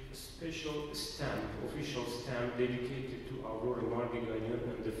 issued a special stamp, official stamp, dedicated to Aurora Mardiganian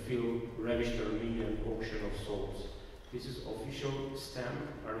and the film Ravished Armenia, Auction of Souls. This is official stamp,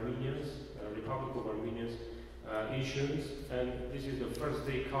 Armenians, Republic of Armenians issues, and this is the first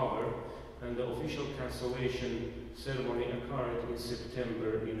day cover, and the official cancellation ceremony occurred in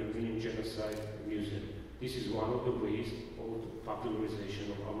September in Armenian Genocide Museum. This is one of the ways of the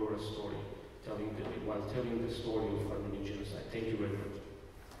popularization of Aurora's story, while telling the story of Armenian genocide. Thank you very much.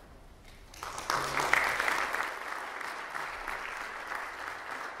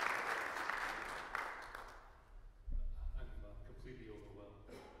 I'm completely overwhelmed.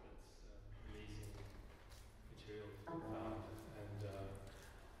 That's amazing material.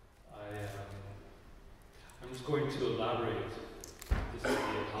 I'm just going to elaborate this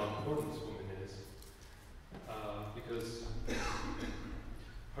idea of how important this woman is, because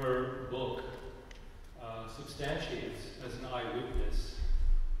her book substantiates as an eyewitness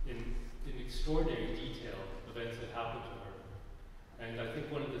in extraordinary detail events that happened to her. And I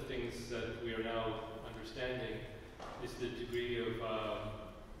think one of the things that we are now understanding is the degree of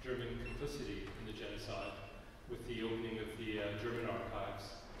German complicity in the genocide with the opening of the German archives.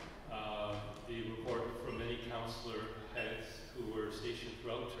 The report from many counselor heads who were stationed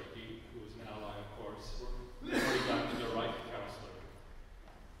throughout Turkey, who was an ally, of course, reporting back to their Reich counselor.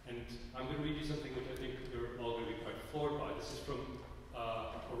 And I'm going to read you something which I think you're all going to be quite floored by. This is from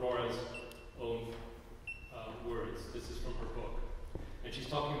Aurora's own words. This is from her book. And she's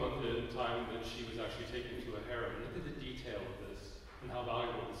talking about the time that she was actually taken to a harem. Look at the detail of this, and how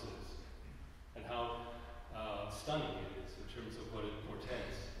valuable this is, and how stunning it is in terms of what it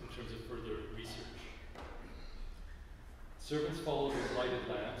portends, in terms of further research. Servants followed with lighted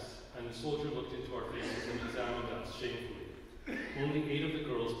lamps, and the soldier looked into our faces and examined us shamefully. Only 8 of the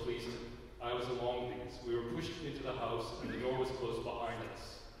girls pleased him. I was among these. We were pushed into the house, and the door was closed behind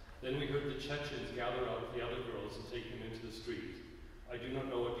us. Then we heard the Chechens gather out the other girls and take them into the street. I do not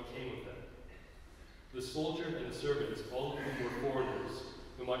know what became of them. The soldier and the servants, all of whom were foreigners,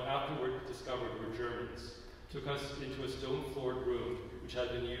 whom I afterward discovered were Germans, took us into a stone-floored room which had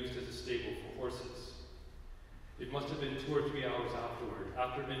been used as a stable for horses. It must have been 2 or 3 hours afterward,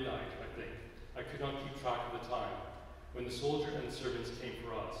 after midnight, I think. I could not keep track of the time, when the soldier and the servants came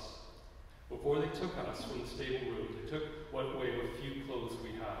for us. Before they took us from the stable room, they took what away what few clothes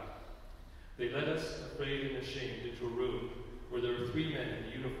we had. They led us, afraid and ashamed, into a room where there were 3 men in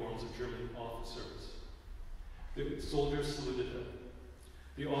the uniforms of German officers. The soldiers saluted them.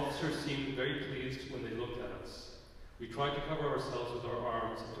 The officers seemed very pleased when they looked at us. We tried to cover ourselves with our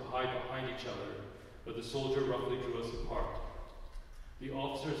arms and to hide behind each other, but the soldier roughly drew us apart. The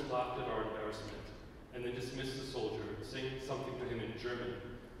officers laughed at our embarrassment and then dismissed the soldier, saying something to him in German,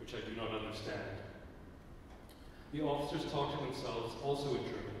 which I do not understand. The officers talked to themselves also in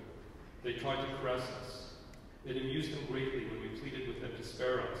German. They tried to caress us. It amused them greatly when we pleaded with them to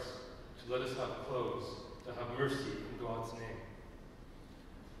spare us, to let us have clothes, to have mercy in God's name.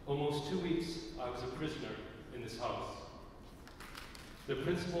 Almost 2 weeks I was a prisoner in this house. The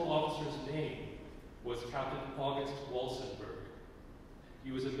principal officer's name was Captain August Walsenberg.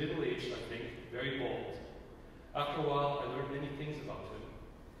 He was a middle-aged, I think, very bald. After a while, I learned many things about him.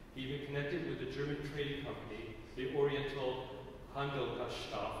 He even connected with the German trading company, the Oriental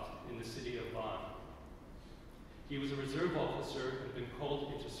Handelsgesellschaft, in the city of Van. He was a reserve officer and had been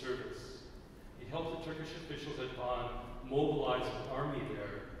called into service. He helped the Turkish officials at Van mobilize an army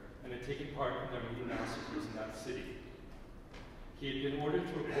there and had taken part in their many massacres in that city. He had been ordered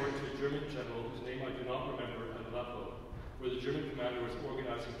to report to a German general whose name I do not remember at Aleppo, where the German commander was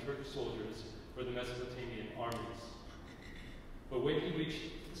organizing Turkish soldiers for the Mesopotamian armies. But when he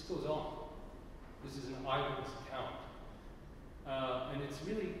reached, this goes on. This is an eyewitness account. And it's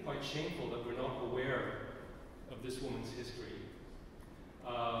really quite shameful that we're not aware of this woman's history.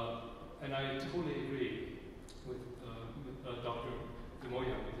 And I totally agree with Dr.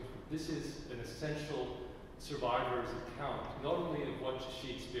 Demoyan. This is an essential survivor's account, not only of what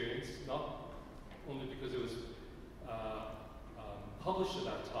she experienced, not only because it was published at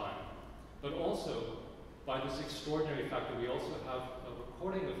that time, but also by this extraordinary fact that we also have a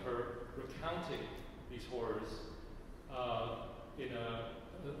recording of her recounting these horrors in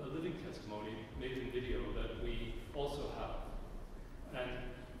a living testimony made in video that we also have. And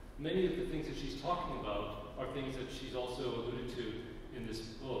many of the things that she's talking about are things that she's also alluded to in this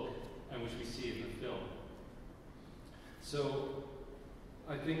book and which we see in the film. So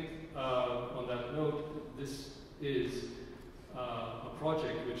I think on that note, this is a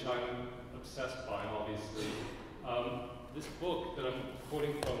project which I'm obsessed by, obviously. This book that I'm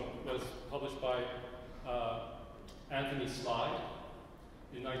quoting from was published by Anthony Slide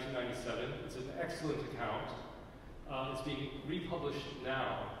in 1997. It's an excellent account. It's being republished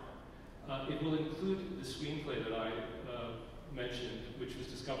now. It will include the screenplay that I mentioned, which was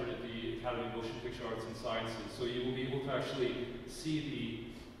discovered at the Academy of Motion Picture Arts and Sciences. So you will be able to actually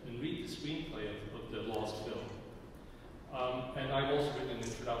see and read the screenplay of the lost film. And I've also written an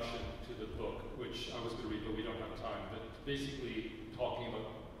introduction to the book, which I was going to read, but we don't have time. But basically talking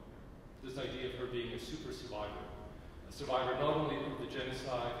about this idea of her being a super survivor. A survivor not only of the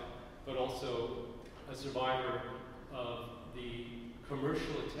genocide, but also a survivor of the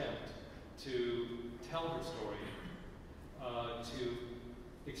commercial attempt to tell her story, to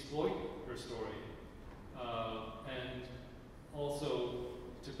exploit her story, and also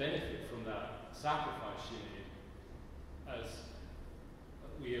to benefit from that sacrifice she made. As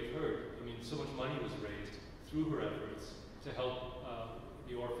we have heard, I mean, so much money was raised through her efforts to help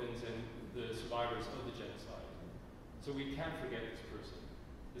the orphans and the survivors of the genocide. So we can't forget this person.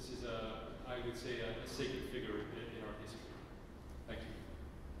 This is, I would say, a sacred figure in our history. Thank you.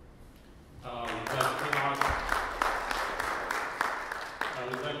 I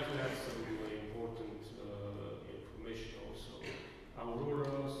would like to add some important information also.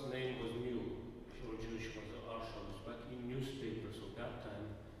 Aurora's name was new. She was Jewish, was Arshals, but in newspapers of that time,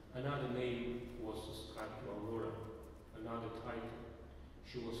 another name was ascribed to Aurora, another title.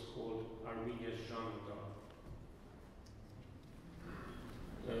 She was called Armenian Genocide Centennial.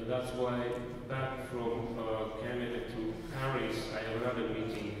 That's why back from Canada to Paris, I have another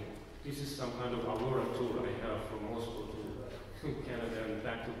meeting. This is some kind of Aurora tour I have from Moscow to Canada and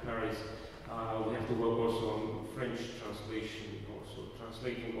back to Paris. We have to work also on French translation, also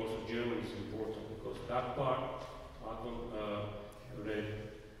translating also German is important because that part Atom read,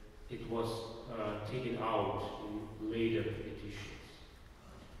 it was taken out in later editions.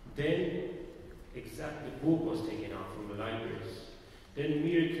 Then exactly the book was taken out from the libraries. Then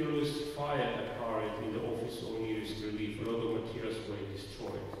miraculous fire appeared in the office of nearest relief. A lot of materials were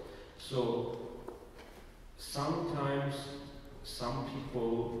destroyed. So sometimes some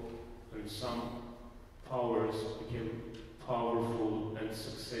people and some powers became powerful and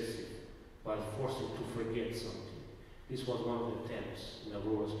successive by forcing to forget something. This was one of the attempts in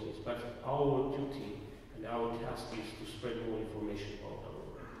Aurora's case. But our duty and our task is to spread more information about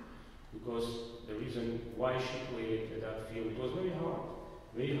Aurora. Because the reason why she played that film, it was very hard,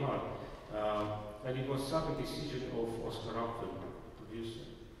 very hard. And it was sudden decision of Oscar Apfel, the producer.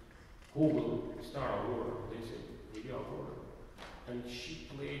 Who will star Aurora? They said, maybe Aurora. And she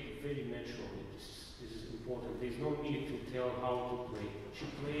played very naturally. This is important. There's no need to tell how to play. She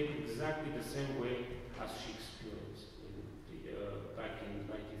played exactly the same way as she experienced back in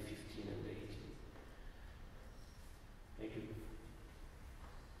 1915 and 18. Thank you.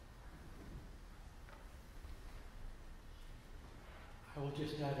 I will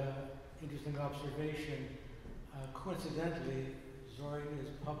just add an interesting observation. Coincidentally, Zoryan is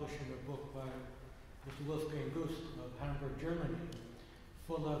publishing a book by Mr. Wolfgang Gust of Hamburg, Germany,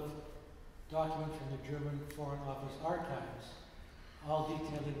 full of documents from the German Foreign Office archives, all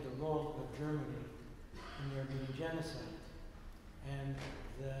detailing the role of Germany in the Armenian Genocide and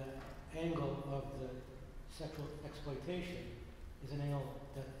the angle of the sexual exploitation is an angle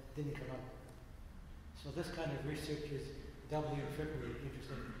that didn't come up. So this kind of research is doubly or triply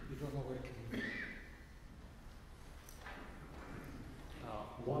interesting. You don't know where it came from.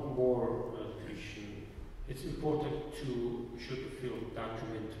 One more question. It's important to shoot a film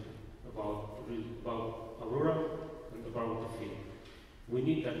documentary about Aurora and about the film. We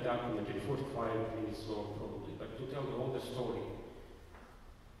need that documentary, 45 minutes long probably, but to tell the whole story.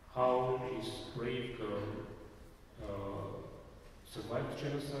 How this brave girl survived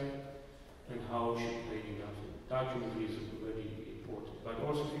genocide and how she played in that film. Documentary is very important, but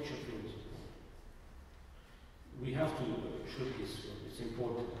also feature films. We have to shoot this film. It's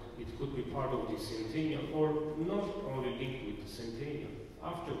important. It could be part of the centennial, or not only linked with the centennial,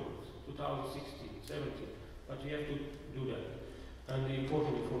 afterwards, 2016, 17, but we have to do that. And the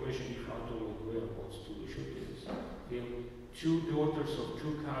important information, if Atom Egoyan wants to shoot this film, two daughters of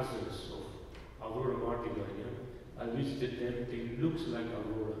two cousins of Aurora Mardiganian, I visited them, they look like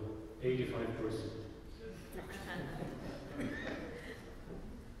Aurora, 85%.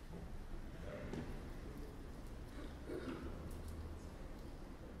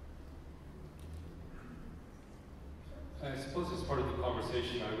 I suppose as part of the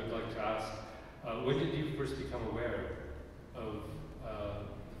conversation, I would like to ask, when did you first become aware of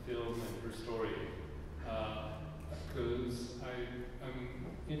the film and her story? Because I'm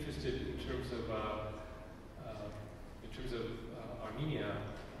interested in terms of Armenia,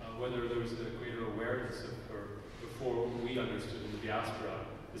 whether there was a greater awareness of her before we understood in the diaspora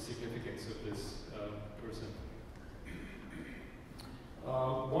the significance of this person.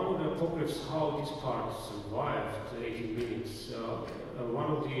 One of the problems how this part survived 18 minutes, one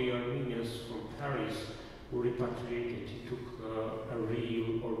of the Armenians from Paris who repatriated, he took a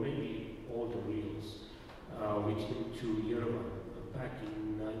reel, or maybe all the reels, with him to Yerevan back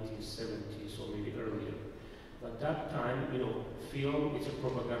in 1970s or maybe earlier. But that time, you know, film, it's a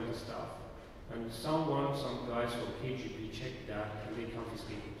propaganda stuff. And some guys from KGB checked that and they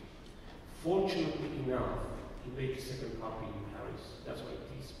confiscated it. Fortunately enough, he made a second copy in Paris. That's why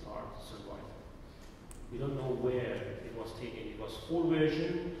this part survived. We don't know where it was taken. It was full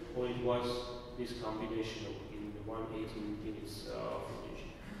version or it was this combination of in the 118 minutes footage.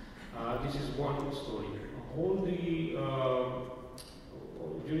 This is one story. All the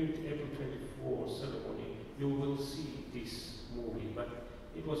during the April 24 ceremony, you will see this movie, but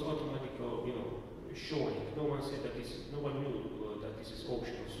it was automatically, you know, showing. No one said that no one knew that this is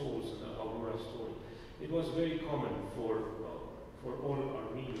Auction of Souls and Aurora story. It was very common for all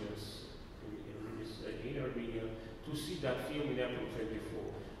Armenians in Armenia to see that film in April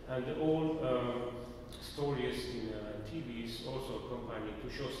 24. And all stories in TVs also accompanying to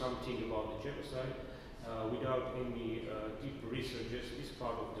show something about the genocide without any deep researches. This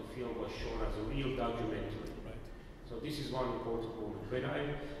part of the film was shown as a real documentary. Right. So this is one important moment. When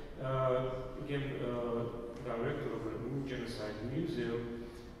I became director of the Armenian Genocide Museum,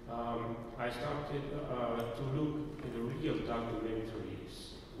 I started to look in the real documentaries,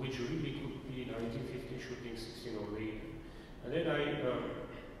 which really could be 1915 shooting, 16 or later. And then I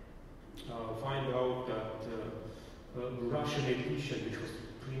find out that the Russian edition, which was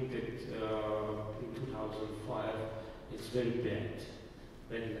printed in 2005, is very bad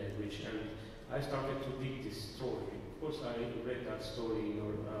language. And I started to dig this story. Of course, I read that story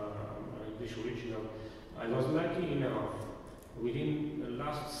in English original. I was lucky enough within the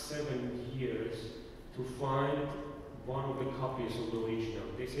last 7 years to find one of the copies of the original.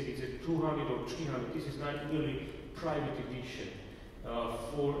 They said it's a 200 or 300. This is not really private edition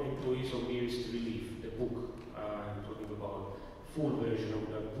for employees of nearest relief, the book I'm talking about, full version of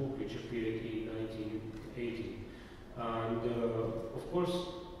that book which appeared in 1980. And of course,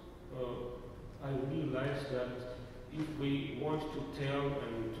 I realized that if we want to tell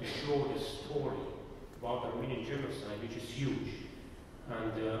and to show the story about Armenian genocide, which is huge,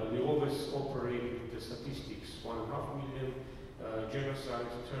 and we always operate with the statistics, 1.5 million genocide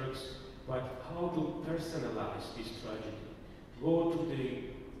Turks, but how to personalize this tragedy? Go to the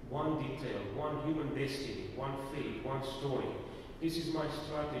one detail, one human destiny, one fate, one story. This is my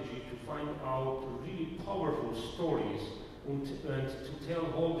strategy to find out really powerful stories and to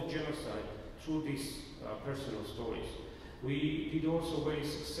tell all the genocide through these personal stories. We did also very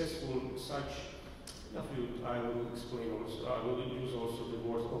successful such, I will explain also, I will use also the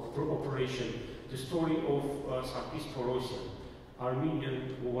word operation, the story of Sarkis Torosyan,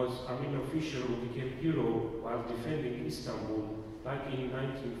 Armenian official who became hero while defending Istanbul back in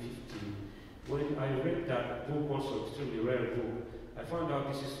 1915. When I read that book, also extremely rare book, I found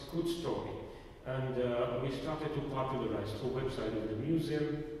out this is a good story. And we started to popularize through website of the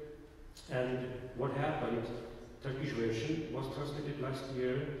museum, And what happened, Turkish version was translated last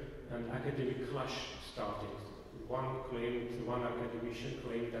year, and academic clash started. One academician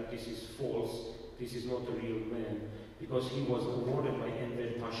claimed that this is false, this is not a real man, because he was awarded by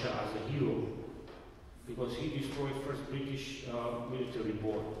Enver Pasha as a hero, because he destroyed first British military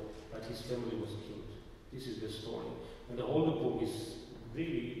board, but his family was killed. This is the story. And the whole book is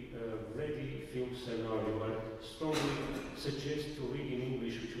really ready film scenario. I strongly suggest to read in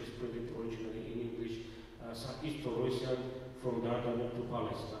English, which was printed originally in English, Sakis Torosyan, From Dardanelles to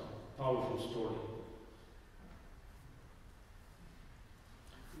Palestine. Powerful story.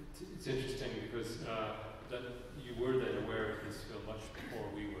 It's interesting because that you were then aware of this film much before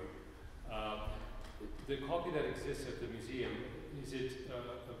we were. The copy that exists at the museum, is it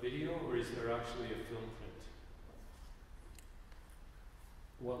a video or is there actually a film print?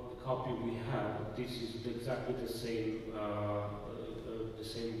 Well, the copy we have, this is exactly the same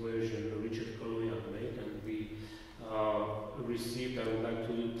version Richard Kaloyan made, and we received, I would like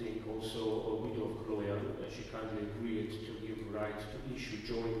to thank also a widow of Kaloyan. She kindly agreed to give rights to issue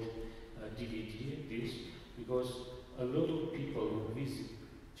joint DVD, this, because a lot of people who visit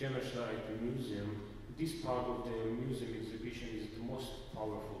Genocide Museum, this part of the museum exhibition is the most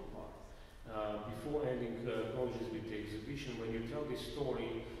powerful part. Before ending acknowledges with the exhibition, when you tell this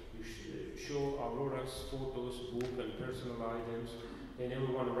story, you show Aurora's photos, book, and personal items, then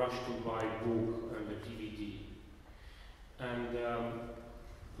everyone rushed to buy book and the DVD. And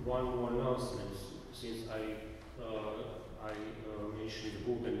one more announcement, since I mentioned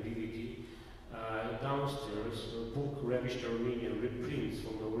the book and DVD. Downstairs, a book, Ravished Armenia, reprints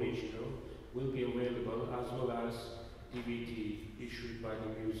from the original, will be available, as well as DVD issued by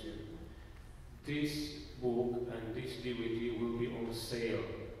the museum. This book and this DVD will be on sale,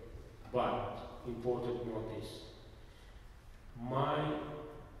 but important notice. My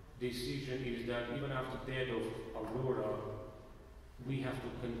decision is that even after the death of Aurora, we have to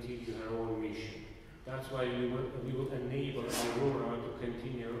continue her own mission. That's why we will enable Aurora to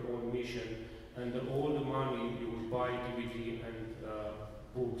continue her own mission, and all the money you will buy DVD and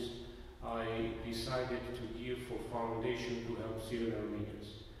books, I decided to give for foundation to help Syrian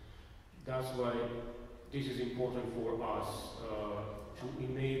Armenians. That's why this is important for us, to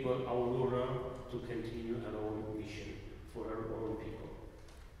enable Aurora to continue her own mission for her own people.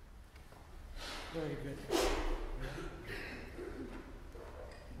 Very good.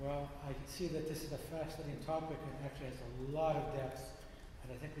 Well, I can see that this is a fascinating topic and actually has a lot of depth,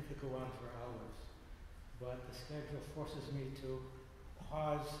 and I think we could go on for hours. But the schedule forces me to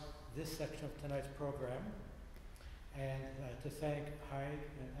pause this section of tonight's program and to thank Hayk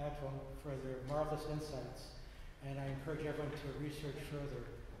and Atom for their marvelous insights. And I encourage everyone to research further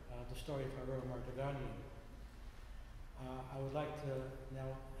the story of Aurora Mardiganian. I would like to now,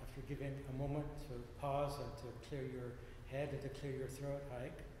 after giving a moment to pause and to clear your head and to clear your throat,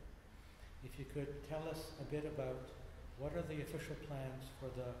 Hayk, if you could tell us a bit about what are the official plans for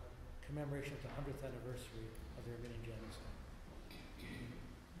the commemoration of the 100th anniversary of the Armenian Genocide?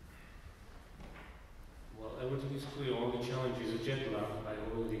 Well, everything is clear. All the challenges of jet lag I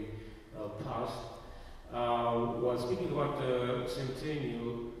already passed. While speaking about the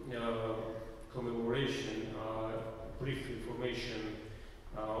centennial commemoration, brief information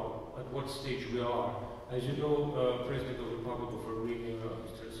at what stage we are. As you know, President of the Republic of Armenia,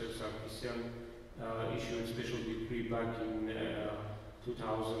 Mr. Sarkisyan, issued a special decree back in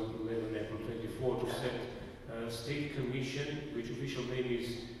 2011, April 24, to set a state commission, which official name is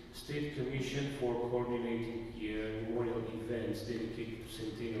State Commission for Coordinating Memorial Events dedicated to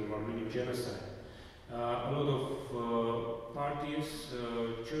Centennial of Armenian Genocide. A lot of parties,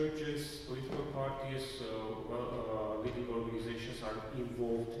 churches, political parties, leading organizations are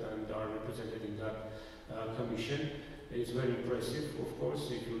involved and are represented in that commission. It's very impressive, of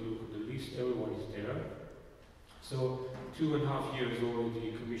course. If you look at the list, everyone is there. So 2.5 years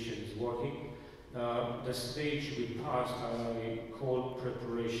already the commission is working. The stage we passed I called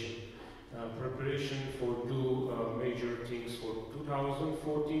preparation. Preparation for two major things for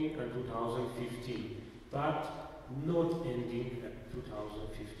 2014 and 2015, but not ending at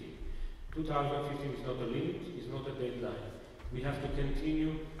 2015. 2015 is not a limit, is not a deadline. We have to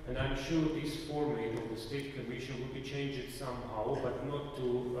continue, and I'm sure this format of the State Commission will be changed somehow, but not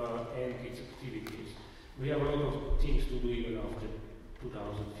to end its activities. We have a lot of things to do even after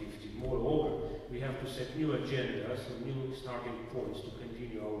 2015. Moreover, we have to set new agendas and new starting points to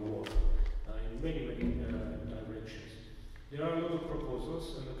continue our work in many directions. There are a lot of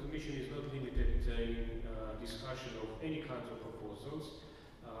proposals, and the Commission is not limited in discussion of any kinds of proposals,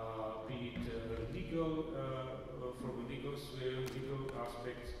 be it legal, from a legal sphere, legal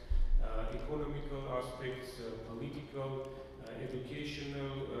aspects, economical aspects, political,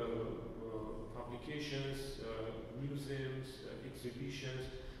 educational, publications, museums, exhibitions.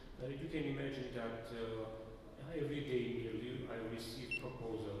 You can imagine that every day nearly I receive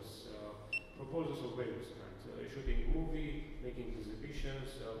proposals of various kinds, shooting a movie, making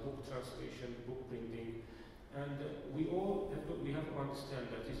exhibitions, book translation, book printing, and we have to understand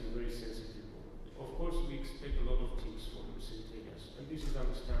that this is a very sensitive moment. Of course, we expect a lot of things from Centennials, and this is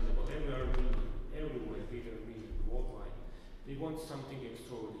understandable. Everywhere, be it Armenian, worldwide, they want something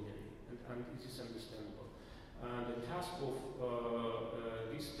extraordinary, and it is understandable. The task of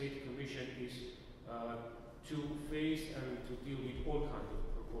this state commission is to face and to deal with all kinds of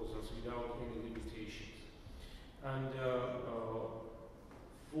proposals without any limitations. And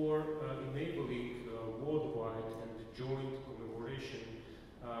for enabling worldwide and joint commemoration,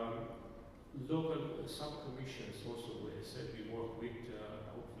 local sub-commissions also were set. We work with,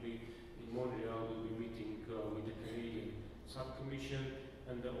 hopefully in Montreal we'll be meeting with the Canadian sub-commission,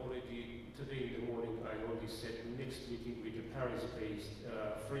 and already today in the morning I already set the next meeting with the Paris-based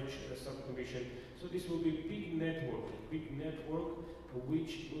French sub-commission. So this will be a big network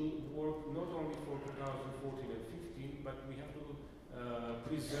which will work not only for 2014 and 15, but we have to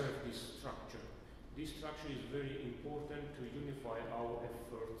preserve this structure. This structure is very important to unify our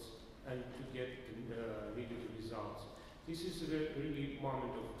efforts and to get needed results. This is a really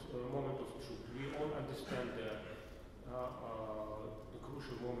moment of truth. We all understand the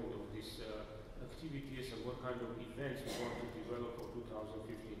crucial moment of these activities and what kind of events we want to develop for 2015.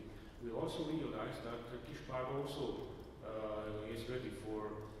 We also realize that Turkish part also is ready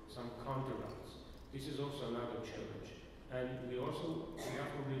for some counteracts. This is also another challenge. And we have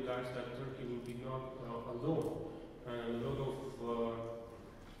to realize that Turkey will be not alone. And a lot of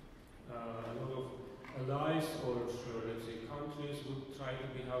allies or let's say countries will try to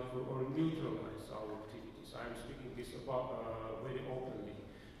be helpful or neutralize our activities. I am speaking this about very openly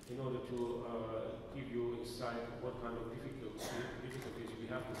in order to give you insight what kind of difficulties we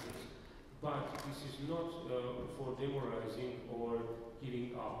have to face. But this is not for demoralizing or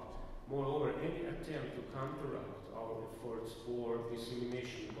giving up. Moreover, any attempt to counteract our efforts for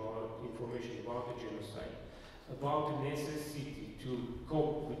dissemination about information about the genocide, about the necessity to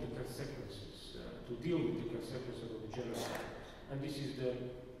cope with the consequences, to deal with the consequences of the genocide. And this is the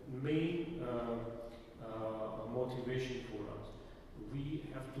main motivation for us. We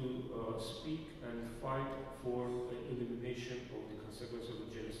have to speak and fight for the elimination of the consequences of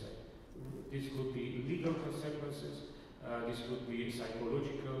the genocide. This could be legal consequences, this could be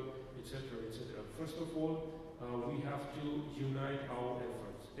psychological, etc., etc. First of all, we have to unite our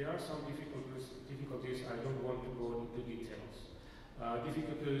efforts. There are some difficulties. I don't want to go into details.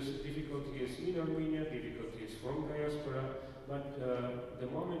 Difficulties in Armenia, difficulties from diaspora, but the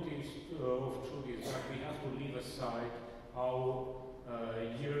moment of truth is that we have to leave aside our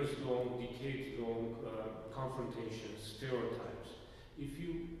years-long, decades-long confrontations, stereotypes. If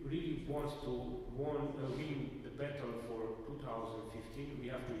you really want to win the battle for 2015, we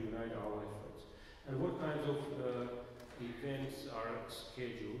have to unite our efforts. And what kinds of events are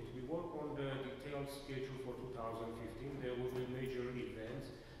scheduled? We work on the detailed schedule for 2015. There will be major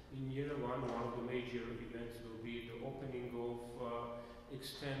events. In Yerevan, one of the major events will be the opening of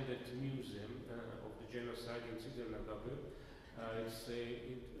extended museum of the genocide in Sidernagabı. It's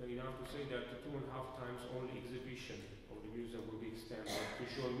enough to say that the 2.5 times only exhibition of the museum will be extended to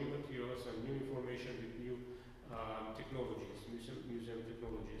show new materials and new information with new technologies, museum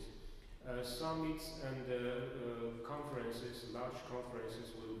technologies. Summits and conferences, large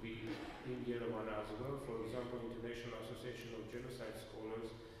conferences will be in Yerevan as well. For example, International Association of Genocide Scholars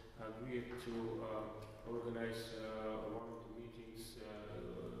agreed to organize one of the meetings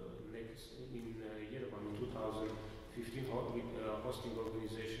next in Yerevan in 2015 with hosting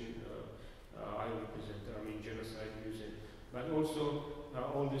organization I represent, Armenian Genocide Museum. But also,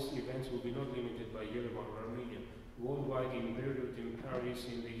 all these events will be not limited by Yerevan or Armenia. Worldwide, in Beirut, in Paris,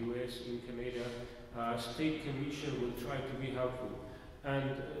 in the US, in Canada, State Commission will try to be helpful.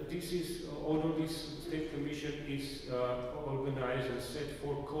 And this is, although this State Commission is organized and set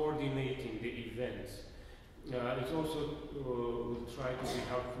for coordinating the events, it also will try to be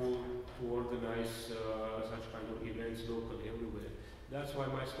helpful to organize such kind of events locally everywhere. That's why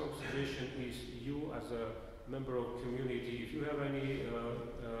my strong suggestion is you as a member of community, if you have any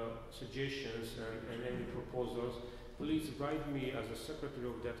suggestions and any proposals, please write me as a secretary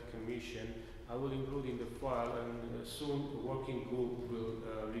of that commission. I will include in the file, and soon the working group will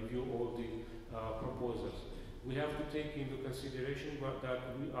review all the proposals. We have to take into consideration that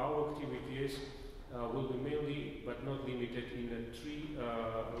our activities will be mainly, but not limited,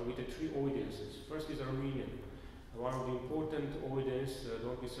 with the three audiences. First is Armenian. One of the important audience,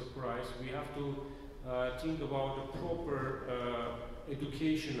 don't be surprised. We have to think about the proper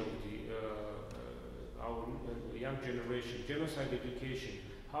education of our young generation, genocide education,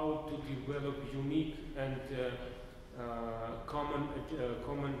 how to develop unique and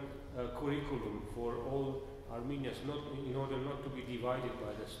common curriculum for all Armenians, in order not to be divided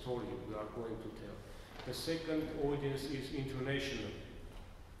by the story we are going to tell. The second audience is international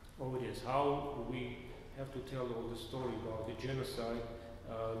audience, how we have to tell all the story about the genocide,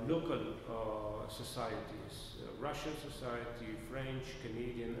 local societies, Russian society, French,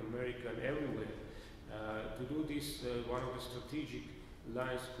 Canadian, American, everywhere. To do this, one of the strategic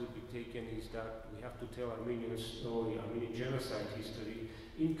lines could be taken is that we have to tell Armenian story, Armenian genocide history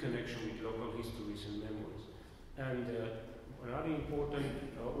in connection with local histories and memories. And another important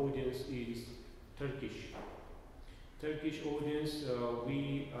audience is Turkish. Turkish audience,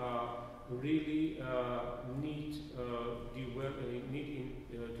 we really need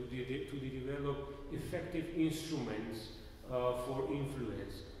to develop effective instruments for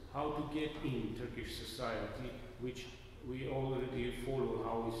influence. How to get in Turkish society, which we already follow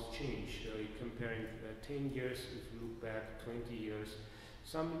how it's changed, comparing 10 years, if you look back 20 years.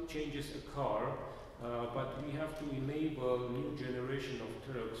 Some changes occur, but we have to enable new generation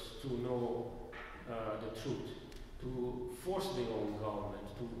of Turks to know the truth, to force their own government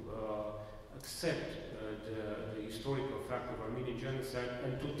to accept the historical fact of Armenian genocide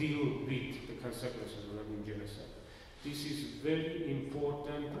and to deal with the consequences of Armenian genocide. This is very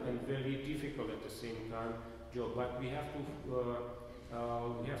important and very difficult at the same time job, but we have to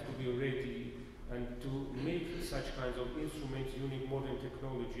be ready and to make such kinds of instruments using modern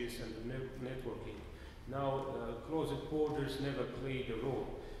technologies and networking. Now, closed borders never played a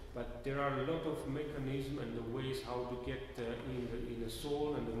role, but there are a lot of mechanisms and the ways how to get in the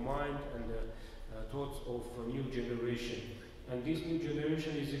soul and the mind and the thoughts of a new generation. And this new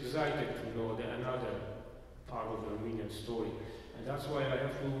generation is excited to know another part of the Armenian story. And that's why I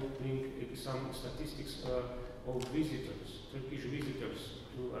have to bring some statistics of visitors, Turkish visitors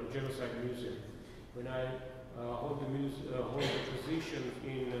to our Genocide Museum. When I hold the position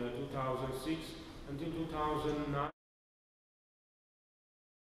in 2006 until 2009,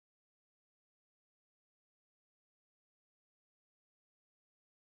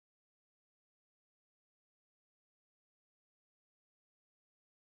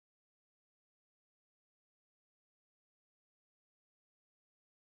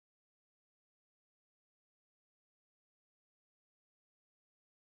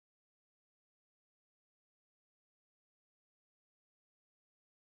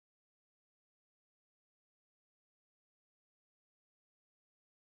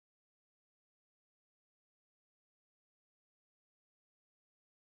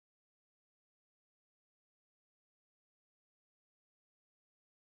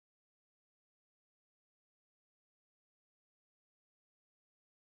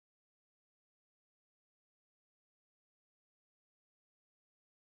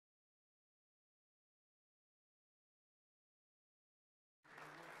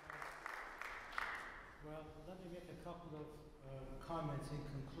 Well, let me make a couple of comments in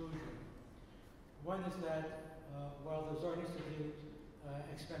conclusion. One is that while the Zoryan Institute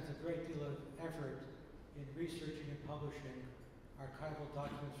expends a great deal of effort in researching and publishing archival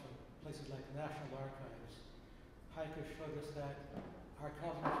documents from places like the National Archives, Hayk has showed us that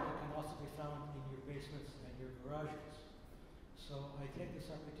archival material can also be found in your basements and your garages. So I take this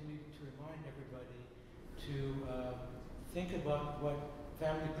opportunity to remind everybody to think about what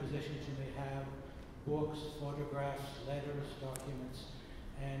family possessions you may have, books, photographs, letters, documents,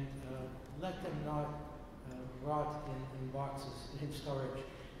 and let them not rot in boxes in storage.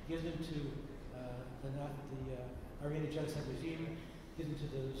 Give them to the Armenian Genocide Museum, give them to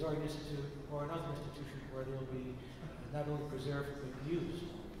the Zoryan Institute or another institution where they will be not only preserved but used.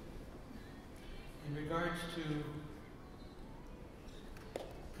 In regards to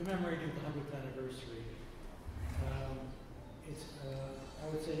commemorating the 100th anniversary, it's, I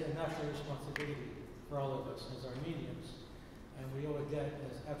would say, a national responsibility for all of us as Armenians, and we owe a debt,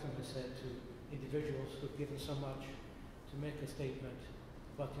 as Atom has said, to individuals who have given so much to make a statement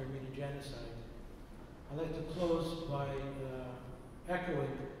about the Armenian genocide. I'd like to close by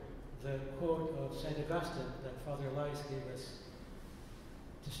echoing the quote of St. Augustine that Father Elias gave us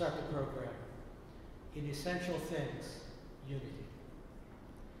to start the program. In essential things, unity.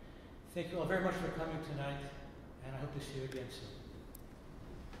 Thank you all very much for coming tonight, and I hope to see you again soon.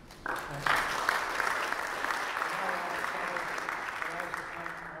 Thank you.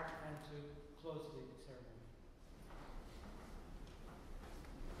 And to close the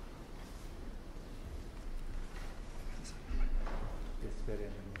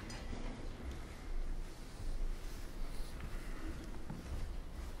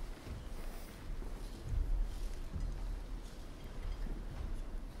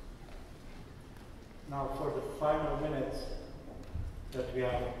minutes that we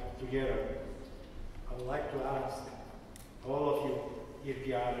are together, I would like to ask all of you, if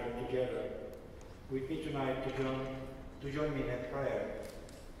we are together with me tonight, to join me in a prayer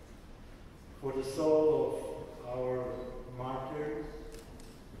for the soul of our martyrs,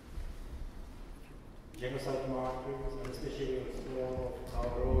 genocide martyrs, and especially the soul of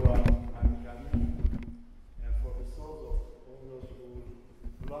our Aurora Mardiganian, and for the souls of all those who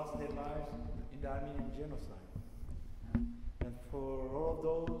lost their lives in the Armenian Genocide, and for all of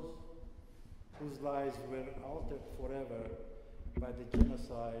those whose lives were altered forever by the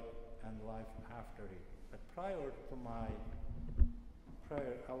genocide and life after it. But prior to my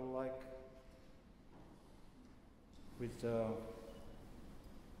prayer, I would like, with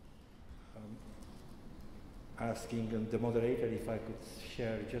asking the moderator if I could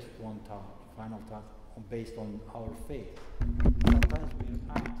share just one thought, final thought, based on our faith. Sometimes we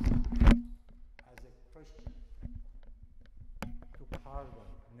ask, as a Christian, to pardon,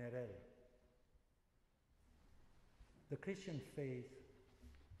 nerel. The Christian faith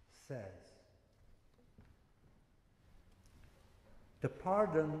says the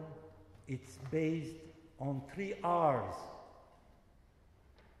pardon, it's based on 3 R's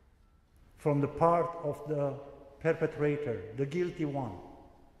from the part of the perpetrator, the guilty one.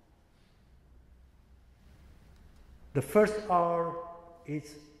 The first R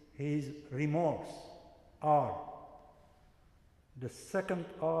is his remorse, R. The second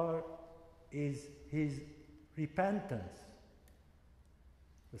R is his repentance,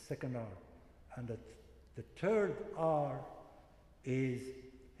 the second R. And the third R is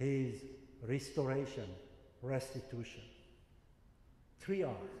his restoration, restitution. 3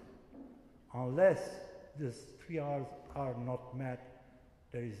 R's. Unless these 3 R's are not met,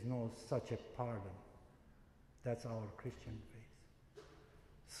 there is no such a pardon. That's our Christian faith.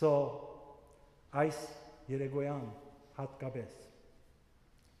 So, այս երեգոյան հատկապես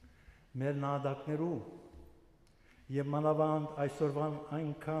մեր նահատակներու եւ մանավանդ այսօրվան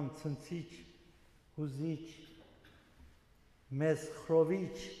այնքան ցնցիչ, հուզիչ, մեզ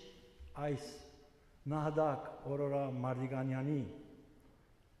խրովիչ այս նահատակ Aurora Mardiganiani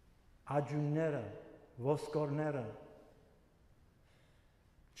աջունները, ոսկորները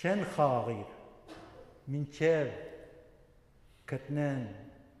չեն խաղաղիր մինչև գտնեն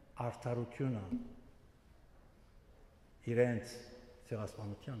արդարությունը իրենց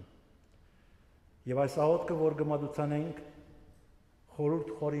ցեղասպանության։ Եվ այս աղոթքը, որ գմադուցանենք, խորհուրդ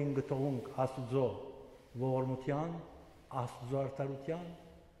խորին գտողունք Աստուծո ողորմության, Աստուծո արդարության,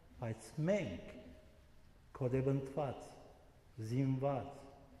 բայց մենք կոդեբնտված, զինված,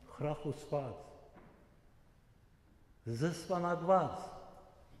 խրախուսված, զսպանagված,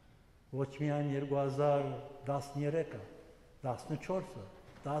 ոչ միայն 2013-ը, 14-ը,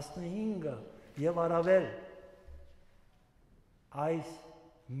 15-ը եւ առավել այս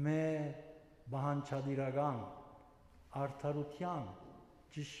մեր բանջարական արդարության,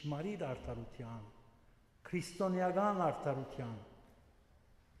 ճշմարիտ արդարության, քրիստոնեական արդարության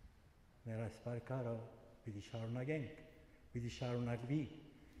մեր այս պարկարը պիտի շարունակենք, պիտի շարունակվի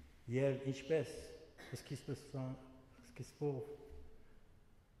եւ ինչպես սկիզբով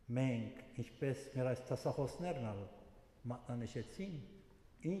մենք, ինչպես մեր այս տասախոսներն մատնանշեցին,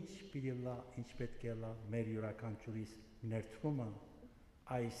 ինչ պիտի լա, ինչ պետք է լա մեր յուրաքանչյուրիս ներդրումը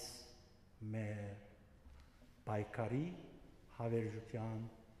այս մեր պայքարի, հավերժության,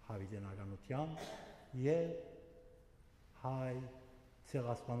 հավիտենականության եւ հայ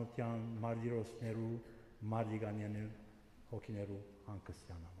ցեղասպանության մարտիրոսներու, Mardiganianer հոգիներու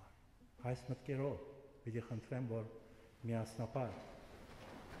հանգստյան համար։ Այս մտքերով պիտի խնդրեմ, որ միասնապար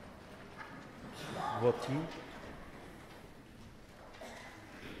ոտքի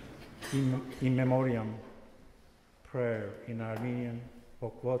in memoriam prayer in Armenian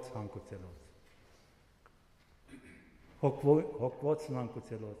հոգված հանգուցելոց։ Հոգված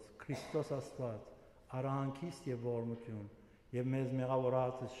հանգուցելոց Քրիստոս Աստված արանքից եւ ողորմություն եւ մեզ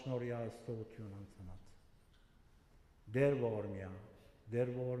մեղավորած շնորհի աստողություն անցնած։ Դեր ողորմիա, դեր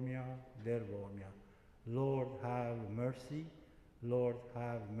ողորմիա, դեր ողորմիա։ Lord have mercy, Lord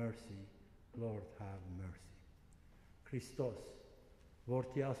have mercy, Lord have mercy։ Քրիստոս,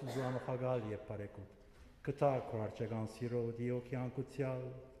 որտի Աստծո անոխագալ եւ բարեկոտ, կտար քրարչական սիրով դիոքյանկուցյալ,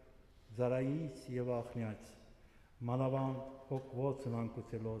 զարայից եւ ախնյաց, մանավանդ հոգվոցն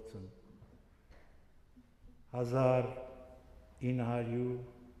անկուցելոցն,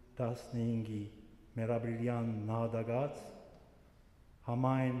 1915-ի մերաբրիլյան նահատակած,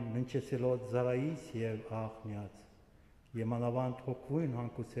 համայն ննչեցելով զարայից եւ ախնյաց, եւ մանավանդ հոգվույն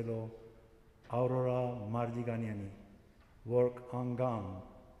հանկուցելով Aurora Mardiganiani, որ անգամ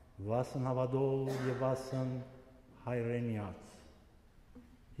վասն հավատով եւ վասն հայրենիած,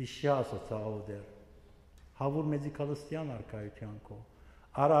 հիշյասը ծաղոդեր, հավուր մեծի կալստյան արկայության քո,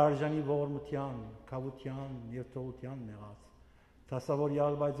 արա արժանի ողորմության, կավության և թողության նեղած, տասավոր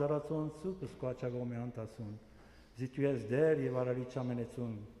յալ բայձարացուն սուպ սկուաչագոմյան տասուն, զիտուես դեր և արարիչ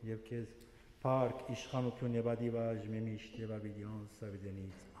ամենեցուն և կեզ պարկ իշխանություն և ադիվաժ մեմիշտ և աբիդյան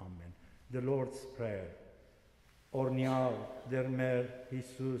սավիդենից, ամեն. The Lord's Prayer. Օրնյալ դեր մեր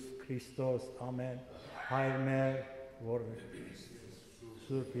Հիսուս Քրիստոս, ամեն, հայր մեր, որ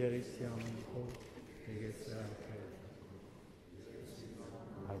Սուրբ Երեսիանն ով եկեցան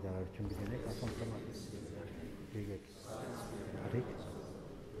հայդարարություն գնեք, ասան տմատես, եկեք, արիք,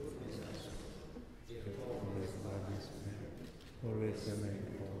 որվես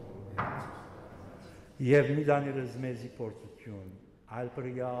մենք, և մի դանիրըզ մեզի պորցություն, այլ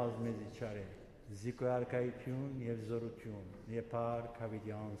պրիյազ մեզի չար է, զիկոյարկայություն և զորություն, և պարկ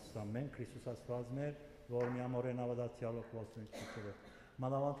հավիդյան սամեն Քրիստոս աստված մեր, որ մի ամորեն ավադացյալով ոսն չիքերով,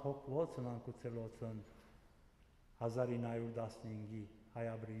 մանավանդ հոգվոցն անկուցելոցն 1915-ի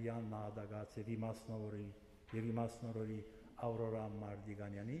հայաբրիյան նահադագած և իմասնորորի Աուրորա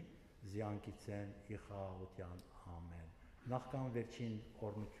Մարդիգանյանի զյանքիցեն իխաղության ամեն։ Նախքան վերջին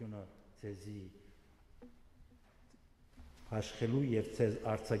օրնությունը ձեզի աշխելու և ձեզ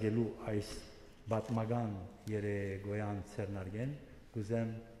արձագելու այս բատմական երեգոյան ծերնարգեն,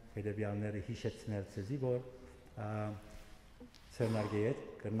 գուզեմ հետևյալները հիշեցնել ձեզի, որ ծերնարգի հետ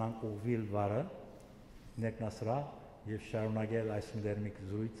կրնանք ուղվիլ վարը, ներկնասրա և շարունակել այս ընդերմիկ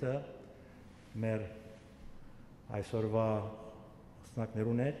զրույցը մեր այսօրվա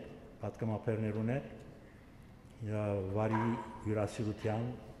ուսնակներուն հետ, պատկամապերներուն հետ, վարի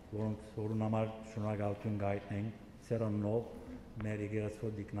յուրասիրության, որոնց համար շնորհակալություն գայտնենք ծերանով մեր եկեղեցու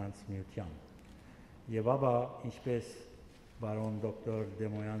դիկնանց միության։ Եվ ապա, ինչպես բարոն դոկտոր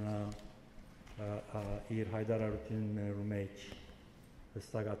Դեմոյանը իր հայտարարություններու մեջ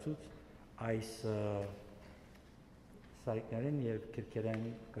հստակացուց, այս սարիկներին և քրքերեն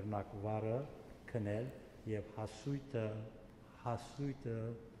կրնակ վարը քնել և հասույթը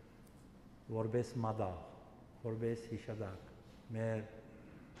որպես մադաղ, որպես հիշադակ, մեր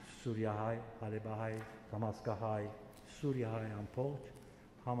սուրյահայ, հալեբահայ, դամասկահայ, սուրյահայ ամբողջ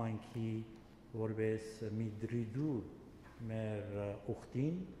համայնքի որպես մի դրիդուր մեր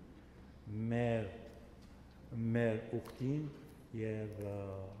ուխտին, մեր ուխտին և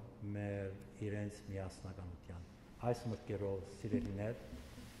մեր իրենց միասնականության։ Այս մտքերով սիրելիներ,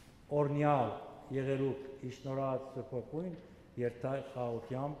 օրնյալ եղերուկ իշնորած սրբոքույն, երթայ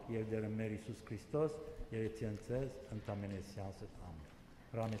խաղությամբ և դերը մեր Հիսուս Քրիստոս, երեցին ձեզ ընդամենեսյանսը ամեն։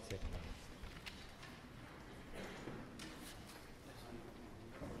 Հրամեցեք։